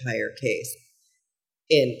their entire case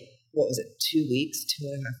in, 2 weeks,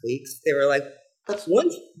 2.5 weeks. They were like,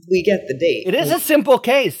 Once we get the date. It is a simple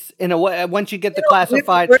case in a way. Once you get the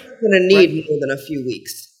classified, we're going to need more than a few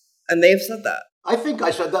weeks, and they've said that. I think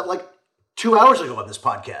I said that like 2 hours ago on this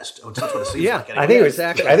podcast. Oh, that's what it seems like. Anyway. I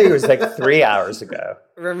think it was like 3 hours ago.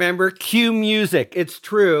 Remember, cue music. It's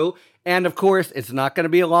true. And of course, it's not going to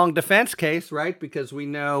be a long defense case, right? Because we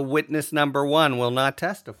know witness number one will not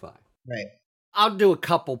testify. Right. I'll do a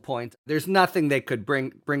couple points. There's nothing they could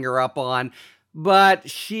bring her up on, but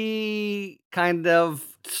she kind of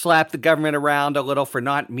slapped the government around a little for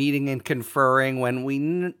not meeting and conferring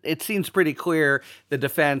when it seems pretty clear the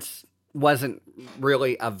defense wasn't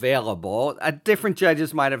really available. Different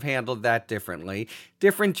judges might have handled that differently.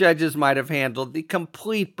 Different judges might have handled the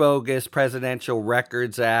complete bogus Presidential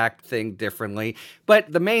Records Act thing differently.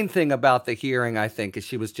 But the main thing about the hearing, I think, is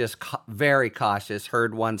she was just very cautious,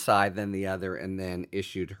 heard one side, then the other, and then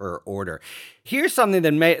issued her order. Here's something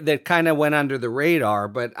that kind of went under the radar,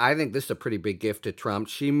 but I think this is a pretty big gift to Trump.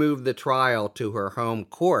 She moved the trial to her home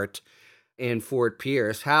court in Fort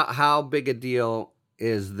Pierce. How big a deal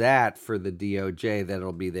is that for the DOJ that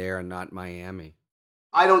it'll be there and not Miami?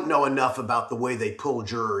 I don't know enough about the way they pull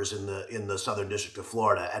jurors in the Southern District of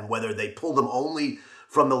Florida and whether they pull them only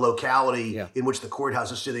from the locality in which the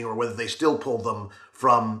courthouse is sitting or whether they still pull them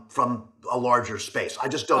from a larger space. I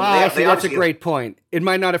just don't know. That's a great point. It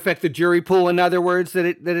might not affect the jury pool, in other words, that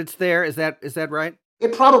it's there. Is that right?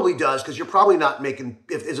 It probably does, because you're probably not making,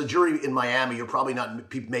 if there's a jury in Miami, you're probably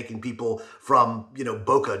not making people from,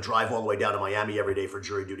 Boca drive all the way down to Miami every day for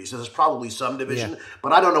jury duty. So there's probably some division,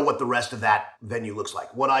 but I don't know what the rest of that venue looks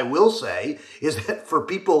like. What I will say is that for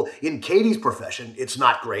people in Katie's profession, it's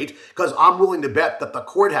not great, because I'm willing to bet that the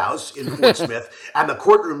courthouse in Fort Smith and the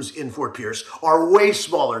courtrooms in Fort Pierce are way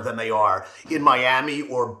smaller than they are in Miami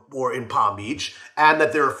or in Palm Beach, and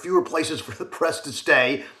that there are fewer places for the press to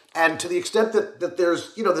stay. And to the extent that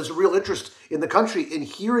there's a real interest in the country in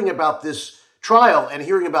hearing about this trial and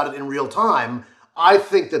hearing about it in real time, I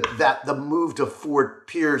think that the move to Fort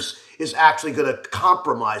Pierce is actually going to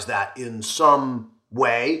compromise that in some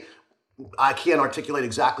way. I can't articulate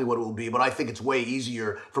exactly what it will be, but I think it's way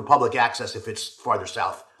easier for public access if it's farther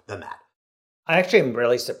south than that. I actually am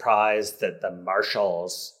really surprised that the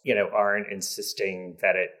marshals, aren't insisting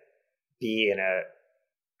that it be in a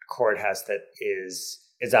courthouse that is,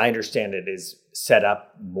 as I understand it, is set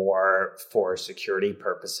up more for security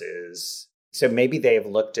purposes. So maybe they have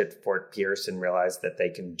looked at Fort Pierce and realized that they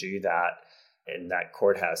can do that in that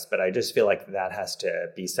courthouse. But I just feel like that has to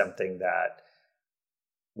be something that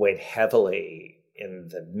weighed heavily in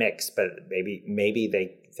the mix. But maybe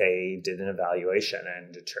they did an evaluation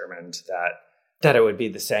and determined that it would be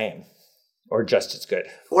the same. Or just as good,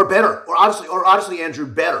 or better, or honestly, Andrew,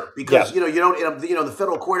 better, because the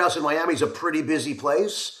federal courthouse in Miami is a pretty busy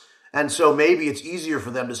place, and so maybe it's easier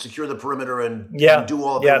for them to secure the perimeter and do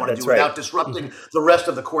all they want to do without disrupting the rest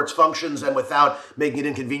of the court's functions and without making it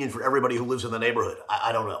inconvenient for everybody who lives in the neighborhood.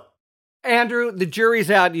 I don't know. Andrew, the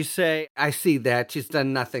jury's out. You say, I see that she's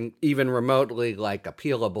done nothing even remotely like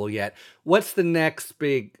appealable yet. What's the next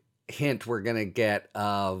big hint we're going to get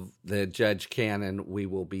of the Judge Cannon we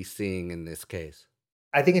will be seeing in this case?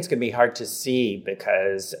 I think it's going to be hard to see,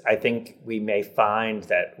 because I think we may find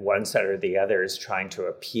that one side or the other is trying to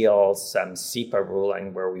appeal some SEPA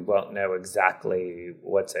ruling where we won't know exactly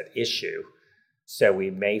what's at issue. So we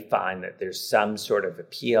may find that there's some sort of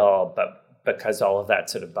appeal, but because all of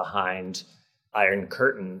that's sort of behind Iron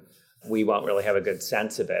Curtain, we won't really have a good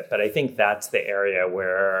sense of it. But I think that's the area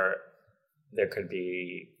where there could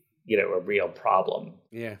be a real problem.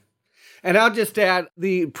 Yeah. And I'll just add,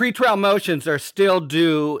 the pretrial motions are still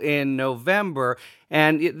due in November,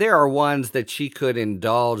 and there are ones that she could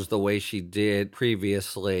indulge the way she did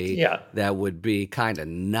previously. Yeah. That would be kind of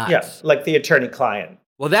nuts. Yeah, like the attorney-client.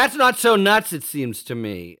 Well, that's not so nuts, it seems to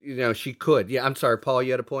me. She could. Yeah, I'm sorry, Paul,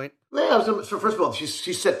 you had a point? Yeah, so first of all, she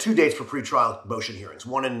set 2 dates for pretrial motion hearings,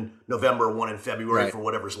 one in November, one in February for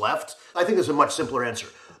whatever's left. I think there's a much simpler answer.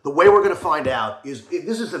 The way we're going to find out is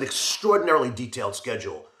this is an extraordinarily detailed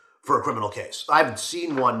schedule for a criminal case. I haven't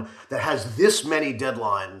seen one that has this many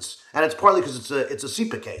deadlines, and it's partly because it's a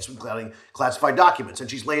SEPA case, including classified documents, and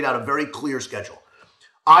she's laid out a very clear schedule.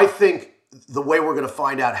 I think the way we're going to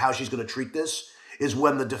find out how she's going to treat this is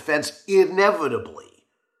when the defense inevitably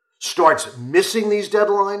starts missing these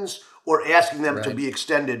deadlines or asking them to be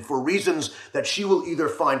extended for reasons that she will either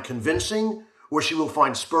find convincing or she will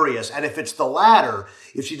find spurious. And if it's the latter,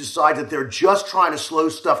 if she decides that they're just trying to slow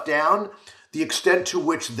stuff down, the extent to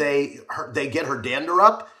which they get her dander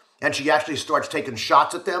up and she actually starts taking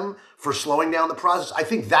shots at them for slowing down the process, I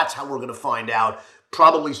think that's how we're going to find out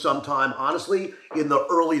probably sometime, honestly, in the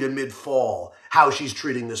early to mid-fall, how she's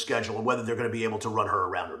treating the schedule and whether they're going to be able to run her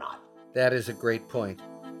around or not. That is a great point.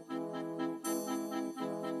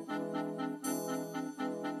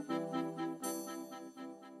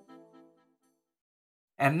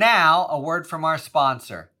 And now, a word from our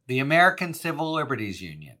sponsor, the American Civil Liberties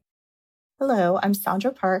Union. Hello, I'm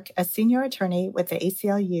Sandra Park, a senior attorney with the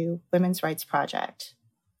ACLU Women's Rights Project.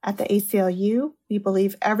 At the ACLU, we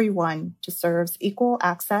believe everyone deserves equal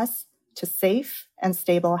access to safe and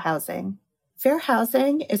stable housing. Fair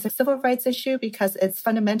housing is a civil rights issue because it's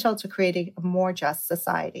fundamental to creating a more just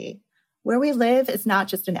society. Where we live is not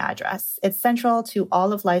just an address. It's central to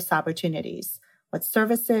all of life's opportunities, what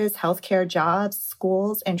services, healthcare, jobs,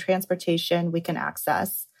 schools, and transportation we can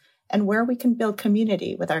access, and where we can build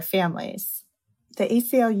community with our families. The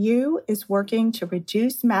ACLU is working to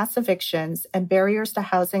reduce mass evictions and barriers to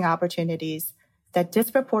housing opportunities that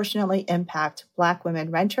disproportionately impact Black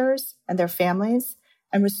women renters and their families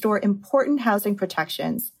and restore important housing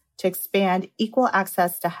protections to expand equal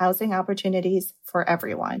access to housing opportunities for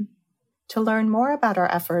everyone. To learn more about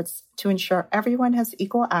our efforts to ensure everyone has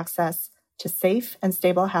equal access to safe and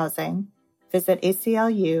stable housing, visit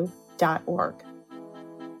aclu.org.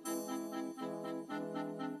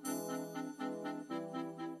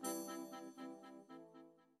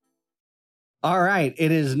 All right,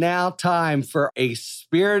 it is now time for a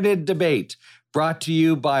spirited debate brought to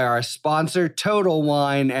you by our sponsor, Total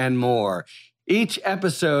Wine and More. Each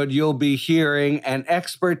episode, you'll be hearing an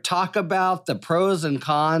expert talk about the pros and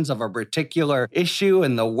cons of a particular issue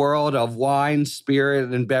in the world of wine,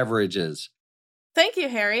 spirit, and beverages. Thank you,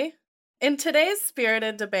 Harry. In today's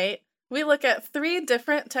spirited debate, we look at 3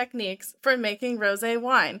 different techniques for making rosé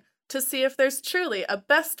wine to see if there's truly a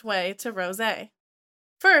best way to rosé.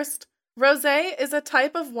 First, rosé is a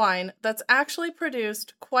type of wine that's actually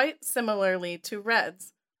produced quite similarly to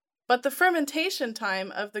reds, but the fermentation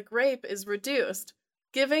time of the grape is reduced,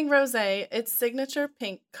 giving rosé its signature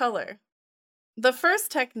pink color. The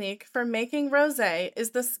first technique for making rosé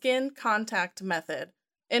is the skin contact method,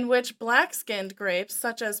 in which black-skinned grapes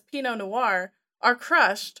such as Pinot Noir are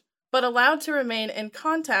crushed but allowed to remain in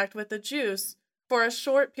contact with the juice for a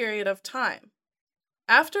short period of time.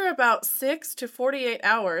 After about 6 to 48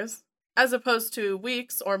 hours, as opposed to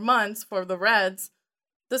weeks or months for the reds,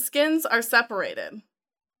 the skins are separated.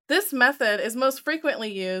 This method is most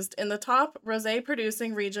frequently used in the top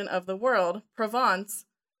rosé-producing region of the world, Provence,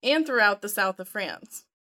 and throughout the south of France.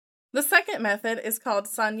 The second method is called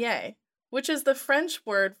saignée, which is the French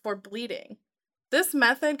word for bleeding. This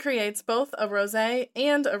method creates both a rosé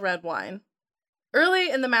and a red wine.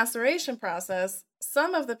 Early in the maceration process,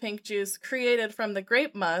 some of the pink juice created from the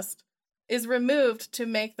grape must is removed to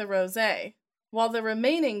make the rosé, while the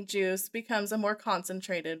remaining juice becomes a more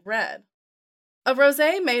concentrated red. A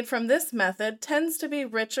rosé made from this method tends to be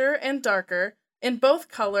richer and darker in both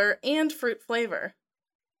color and fruit flavor.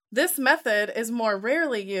 This method is more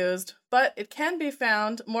rarely used, but it can be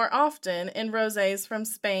found more often in rosés from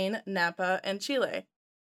Spain, Napa, and Chile.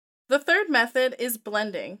 The third method is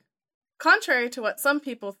blending. Contrary to what some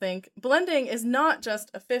people think, blending is not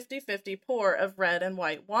just a 50-50 pour of red and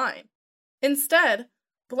white wine. Instead,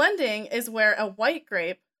 blending is where a white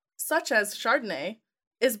grape, such as Chardonnay,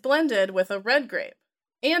 is blended with a red grape,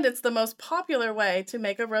 and it's the most popular way to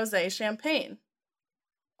make a rosé champagne.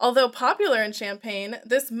 Although popular in Champagne,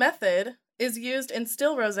 this method is used in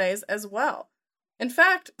still rosés as well. In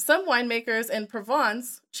fact, some winemakers in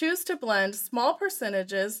Provence choose to blend small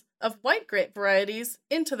percentages of white grape varieties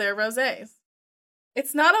into their rosés.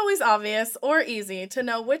 It's not always obvious or easy to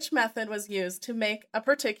know which method was used to make a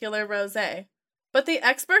particular rosé, but the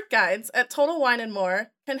expert guides at Total Wine &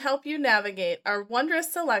 More can help you navigate our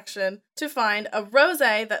wondrous selection to find a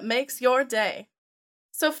rosé that makes your day.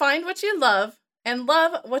 So find what you love and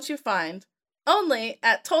love what you find, only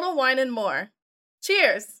at Total Wine & More.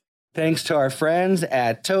 Cheers! Thanks to our friends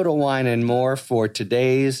at Total Wine & More for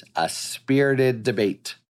today's A Spirited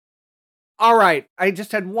Debate. All right, I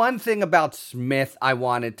just had one thing about Smith I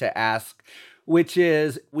wanted to ask, which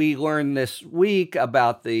is we learned this week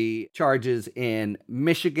about the charges in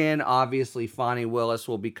Michigan. Obviously, Fonnie Willis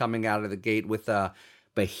will be coming out of the gate with a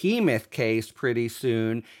behemoth case pretty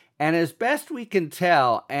soon. And as best we can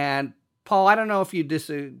tell, and Paul, I don't know if you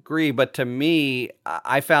disagree, but to me,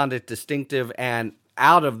 I found it distinctive and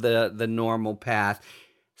out of the normal path.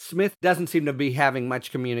 Smith doesn't seem to be having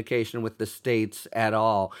much communication with the states at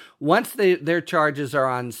all. Once their charges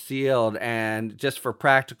are unsealed, and just for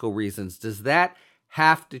practical reasons, does that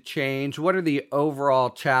have to change? What are the overall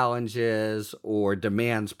challenges or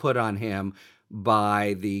demands put on him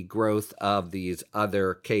by the growth of these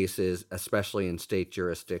other cases, especially in state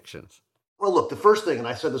jurisdictions? Well, look, the first thing, and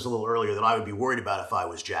I said this a little earlier, that I would be worried about if I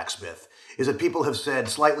was Jack Smith, is that people have said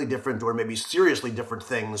slightly different or maybe seriously different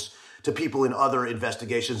things to people in other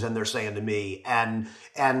investigations than they're saying to me. And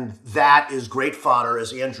that is great fodder,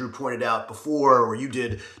 as Andrew pointed out before, or you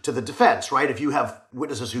did, to the defense, right? If you have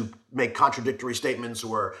witnesses who make contradictory statements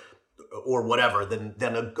or whatever,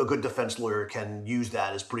 then a good defense lawyer can use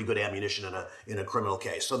that as pretty good ammunition in a criminal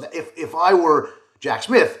case. So if I were Jack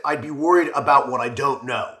Smith, I'd be worried about what I don't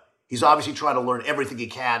know. He's obviously trying to learn everything he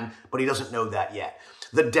can, but he doesn't know that yet.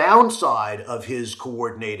 The downside of his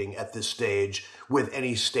coordinating at this stage with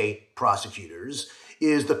any state prosecutors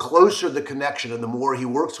is the closer the connection and the more he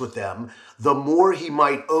works with them, the more he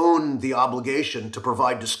might own the obligation to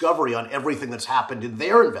provide discovery on everything that's happened in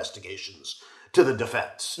their investigations to the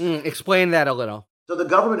defense. Explain that a little. So the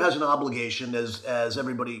government has an obligation, as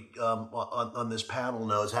everybody on this panel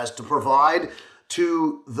knows, has to provide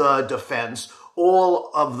to the defense all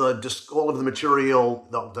of the material,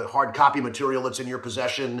 the hard copy material that's in your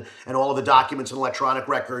possession, and all of the documents and electronic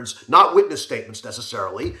records, not witness statements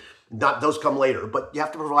necessarily. Those come later, but you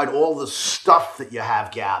have to provide all the stuff that you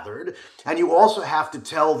have gathered, and you also have to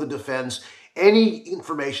tell the defense any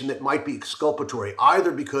information that might be exculpatory,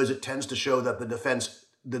 either because it tends to show that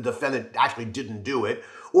the defendant actually didn't do it,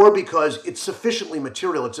 or because it's sufficiently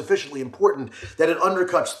material, it's sufficiently important that it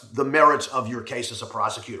undercuts the merits of your case as a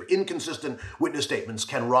prosecutor. Inconsistent witness statements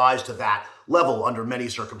can rise to that level under many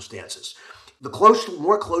circumstances. The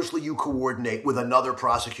more closely you coordinate with another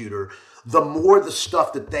prosecutor, the more the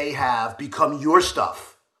stuff that they have become your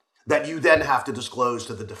stuff that you then have to disclose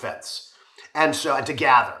to the defense and to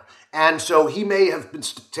gather. And so he may have been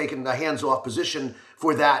taken a hands-off position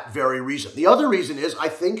for that very reason. The other reason is, I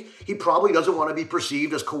think he probably doesn't want to be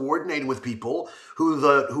perceived as coordinating with people who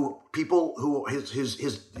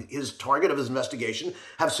his target of his investigation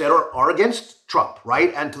have said are against Trump,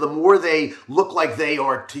 right? And to the more they look like they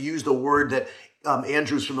are, to use the word that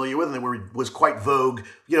Andrew's familiar with, and was quite vogue,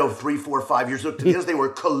 3, 4, 5 years ago, because they were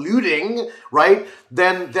colluding, right?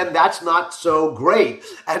 Then that's not so great.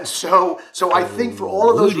 And so I think for all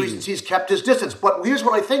of those reasons, he's kept his distance. But here's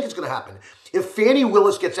what I think is going to happen. If Fani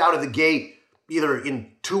Willis gets out of the gate either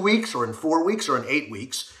in 2 weeks or in 4 weeks or in 8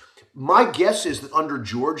 weeks, my guess is that under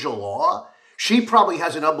Georgia law, she probably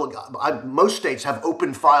has an obligation. Most states have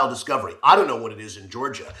open file discovery. I don't know what it is in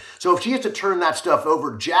Georgia. So if she has to turn that stuff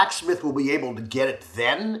over, Jack Smith will be able to get it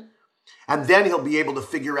then. And then he'll be able to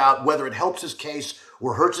figure out whether it helps his case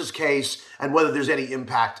or hurts his case and whether there's any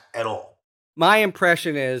impact at all. My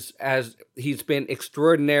impression is, as he's been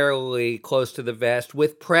extraordinarily close to the vest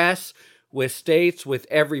with press, with states, with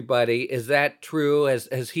everybody. Is that true?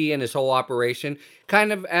 Has he and his whole operation,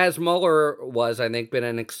 kind of as Mueller was, I think, been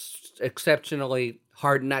an exceptionally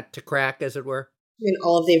hard nut to crack, as it were? I mean,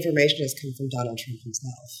 all of the information has come from Donald Trump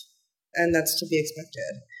himself, and that's to be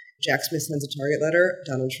expected. Jack Smith sends a target letter,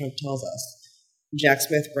 Donald Trump tells us. Jack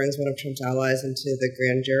Smith brings one of Trump's allies into the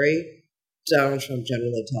grand jury, Donald Trump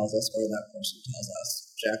generally tells us, or that person tells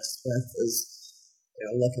us. Jack Smith is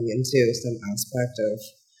looking into some aspect of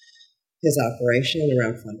his operation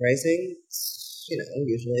around fundraising.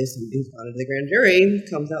 Usually somebody's gone to the grand jury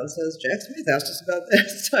comes out and says, Jack Smith asked us about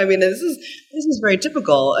this. I mean, this is very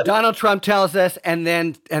typical. Donald Trump tells us and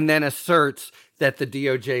then asserts that the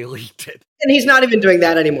DOJ leaked it. And he's not even doing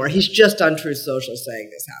that anymore. He's just on Truth Social saying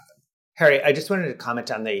this happened. Harry, I just wanted to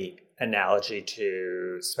comment on the analogy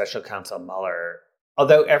to Special Counsel Mueller.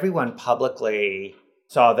 Although everyone publicly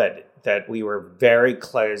saw that we were very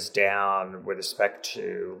closed down with respect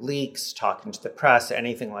to leaks, talking to the press,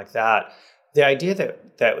 anything like that, the idea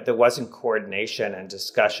that there wasn't coordination and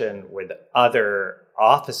discussion with other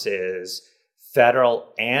offices,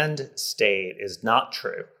 federal and state, is not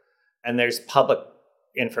true. And there's public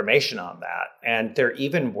information on that. And there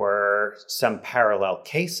even were some parallel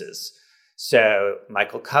cases. So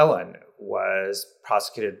Michael Cohen was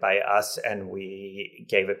prosecuted by us, and we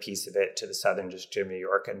gave a piece of it to the Southern District of New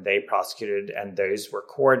York, and they prosecuted, and those were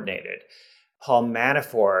coordinated. Paul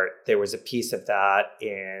Manafort, there was a piece of that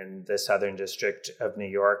in the Southern District of New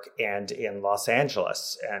York and in Los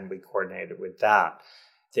Angeles, and we coordinated with that.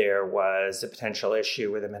 There was a potential issue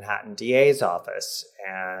with the Manhattan DA's office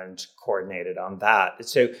and coordinated on that.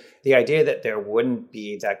 So the idea that there wouldn't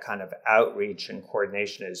be that kind of outreach and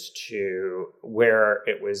coordination as to where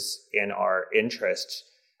it was in our interest,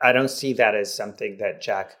 I don't see that as something that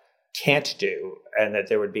Jack can't do and that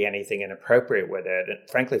there would be anything inappropriate with it. And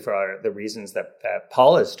frankly, for the reasons that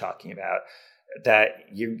Paul is talking about, that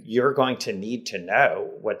you're going to need to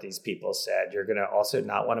know what these people said. You're going to also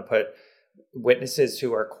not want to put witnesses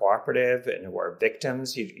who are cooperative and who are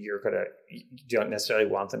victims. You don't necessarily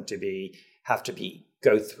want them to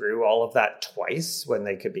go through all of that twice when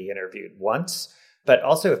they could be interviewed once. But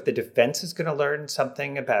also, if the defense is going to learn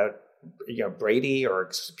something about Brady or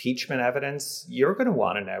impeachment evidence, you're going to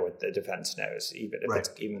want to know what the defense knows, even if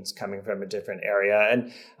it's coming from a different area.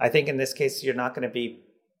 And I think in this case, you're not going to be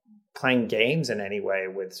playing games in any way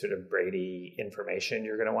with sort of Brady information.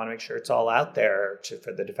 You're going to want to make sure it's all out there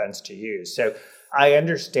for the defense to use. So I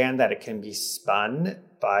understand that it can be spun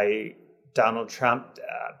by Donald Trump,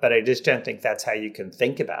 but I just don't think that's how you can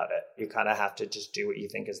think about it. You kind of have to just do what you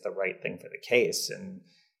think is the right thing for the case and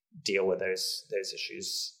deal with those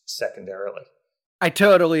issues secondarily. I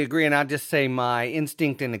totally agree, and I'll just say my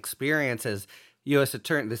instinct and experience as U.S.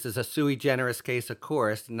 Attorney, this is a sui generis case, of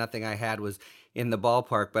course. Nothing I had was in the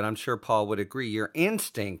ballpark, but I'm sure Paul would agree. Your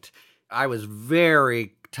instinct, I was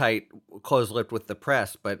very tight, close-lipped with the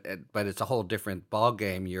press, but it's a whole different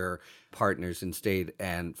ballgame. Your partners in state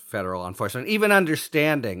and federal law enforcement, even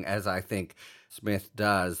understanding, as I think Smith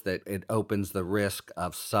does, that it opens the risk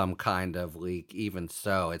of some kind of leak. Even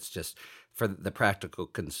so, it's just for the practical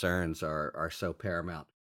concerns are so paramount.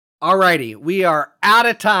 All righty, we are out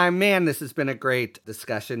of time. Man, this has been a great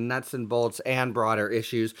discussion, nuts and bolts and broader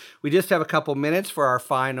issues. We just have a couple minutes for our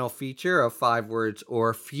final feature of 5 words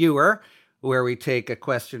or fewer, where we take a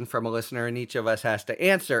question from a listener and each of us has to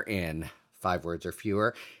answer in 5 words or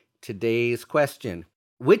fewer. Today's question: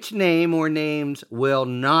 which name or names will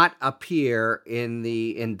not appear in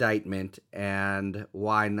the indictment, and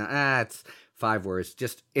why not? It's 5 words,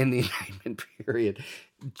 just in the indictment period.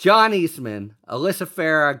 John Eastman, Alyssa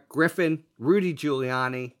Farah, Griffin, Rudy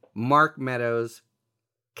Giuliani, Mark Meadows,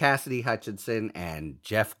 Cassidy Hutchinson, and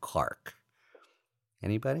Jeff Clark.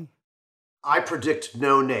 Anybody? I predict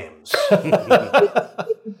no names.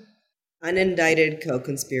 Unindicted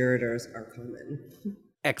co-conspirators are common.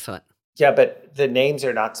 Excellent. Yeah, but the names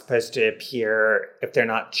are not supposed to appear if they're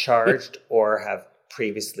not charged or have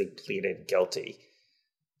previously pleaded guilty.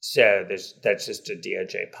 So that's just a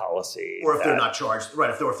DOJ policy. Or if they're not charged, right,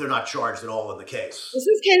 if they're not charged at all in the case. This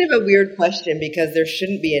is kind of a weird question because there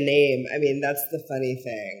shouldn't be a name. I mean, that's the funny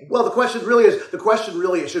thing. Well, the question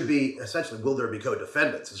really should be essentially, will there be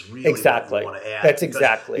co-defendants is really exactly what we want to add. That's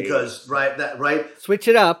exactly. Because, right? Switch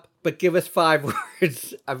it up, but give us 5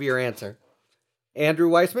 words of your answer. Andrew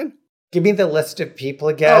Weissman? Give me the list of people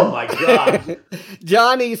again. Oh, my God.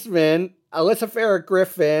 John Eastman, Alyssa Farah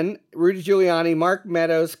Griffin, Rudy Giuliani, Mark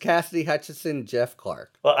Meadows, Cassidy Hutchinson, Jeff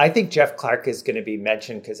Clark. Well, I think Jeff Clark is going to be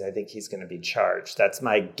mentioned because I think he's going to be charged. That's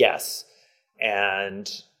my guess.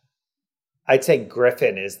 And I'd say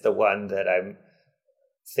Griffin is the one that I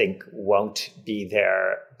think won't be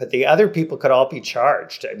there. But the other people could all be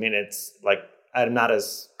charged. I mean, it's like, I'm not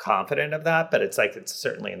as confident of that, but it's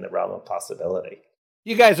certainly in the realm of possibility.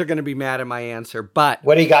 You guys are going to be mad at my answer, but...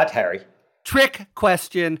 What do you got, Harry? Trick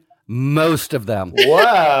question, most of them. Whoa.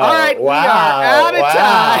 All right, wow. We are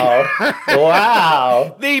out of time.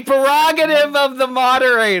 Wow. The prerogative of the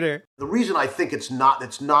moderator. The reason I think it's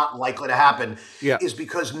not likely to happen is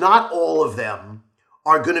because not all of them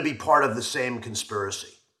are going to be part of the same conspiracy.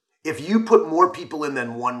 If you put more people in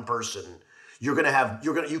than one person, you could have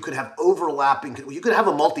overlapping, you could have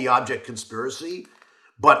a multi-object conspiracy.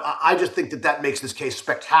 But I just think that makes this case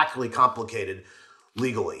spectacularly complicated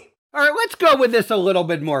legally. All right, let's go with this a little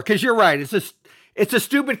bit more, because you're right. It's a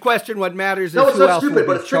stupid question. What matters is who else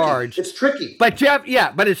will be charged. It's tricky. But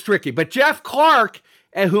it's tricky. But Jeff Clark,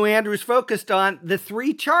 who Andrew's focused on, the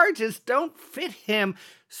 3 charges don't fit him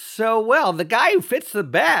so well. The guy who fits the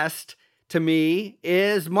best, to me,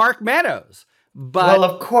 is Mark Meadows. But, well,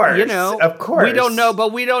 of course,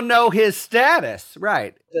 we don't know his status,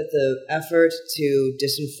 right? That the effort to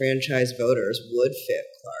disenfranchise voters would fit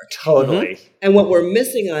Clark. Totally. Mm-hmm. And what we're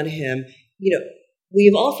missing on him,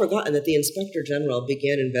 we've all forgotten that the Inspector General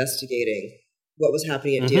began investigating what was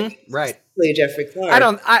happening at DOJ. Right. Jeffrey Clark.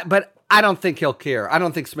 I don't think he'll care. I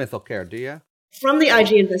don't think Smith will care. Do you? From the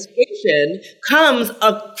IG investigation comes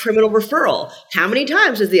a criminal referral. How many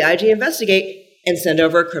times does the IG investigate and send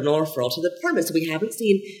over a criminal referral to the department? So we haven't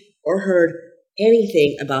seen or heard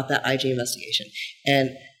anything about that IG investigation. And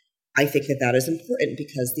I think that is important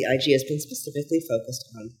because the IG has been specifically focused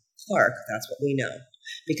on Clark. That's what we know,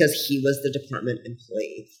 because he was the department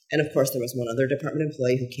employee. And of course, there was one other department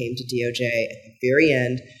employee who came to DOJ at the very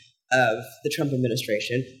end of the Trump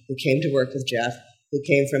administration, who came to work with Jeff, who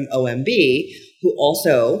came from OMB, who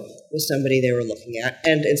also was somebody they were looking at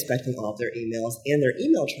and inspecting all of their emails and their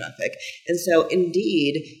email traffic. And so,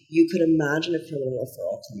 indeed, you could imagine a criminal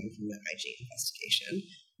referral coming from that IG investigation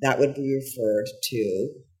that would be referred to,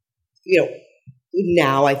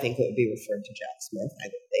 Now I think it would be referred to Jack Smith, I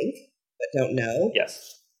would think, but don't know.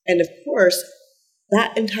 Yes. And of course,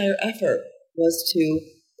 that entire effort was to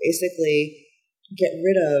basically get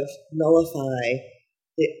rid of, nullify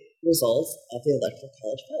the results of the Electoral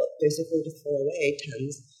College vote, basically to throw away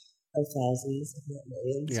tens of thousands, if not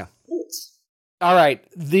millions, of votes. All right,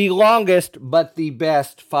 the longest but the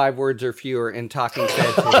best 5 words or fewer in Talking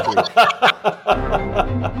Feds history.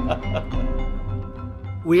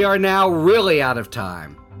 We are now really out of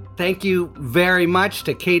time. Thank you very much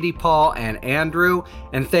to Katie, Paul, and Andrew,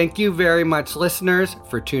 and thank you very much, listeners,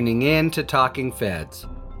 for tuning in to Talking Feds.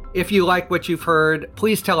 If you like what you've heard,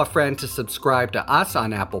 please tell a friend to subscribe to us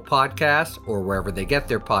on Apple Podcasts or wherever they get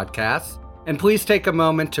their podcasts, and please take a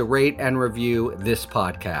moment to rate and review this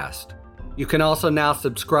podcast. You can also now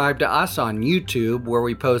subscribe to us on YouTube, where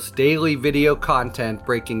we post daily video content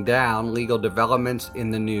breaking down legal developments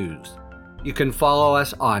in the news. You can follow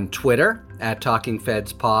us on Twitter at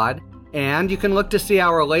TalkingFedsPod, and you can look to see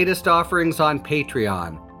our latest offerings on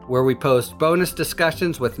Patreon, where we post bonus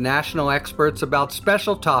discussions with national experts about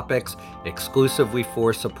special topics exclusively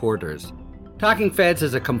for supporters. Talking Feds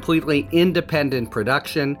is a completely independent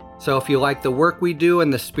production, so if you like the work we do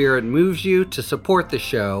and the spirit moves you to support the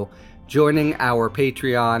show, joining our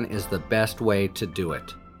Patreon is the best way to do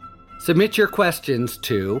it. Submit your questions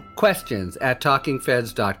to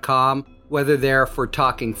questions@talkingfeds.com, whether they're for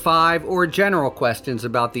Talking 5 or general questions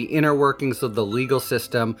about the inner workings of the legal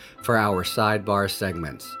system for our sidebar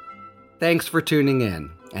segments. Thanks for tuning in,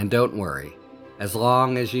 and don't worry, as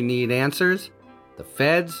long as you need answers, the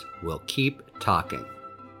feds will keep talking.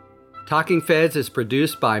 Talking Feds is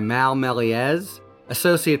produced by Mal Meliez,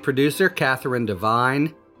 associate producer Catherine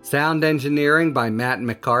Devine, sound engineering by Matt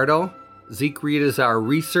McCardle, Zeke Reed is our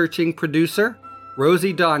researching producer,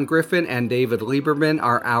 Rosie Dawn Griffin and David Lieberman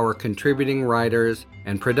are our contributing writers,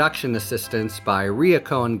 and production assistants by Rhea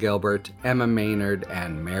Cohen-Gilbert, Emma Maynard,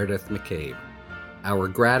 and Meredith McCabe. Our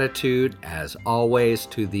gratitude, as always,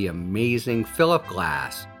 to the amazing Philip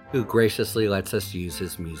Glass, who graciously lets us use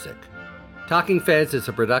his music. Talking Feds is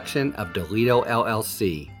a production of Delito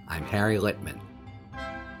LLC. I'm Harry Littman.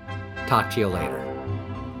 Talk to you later.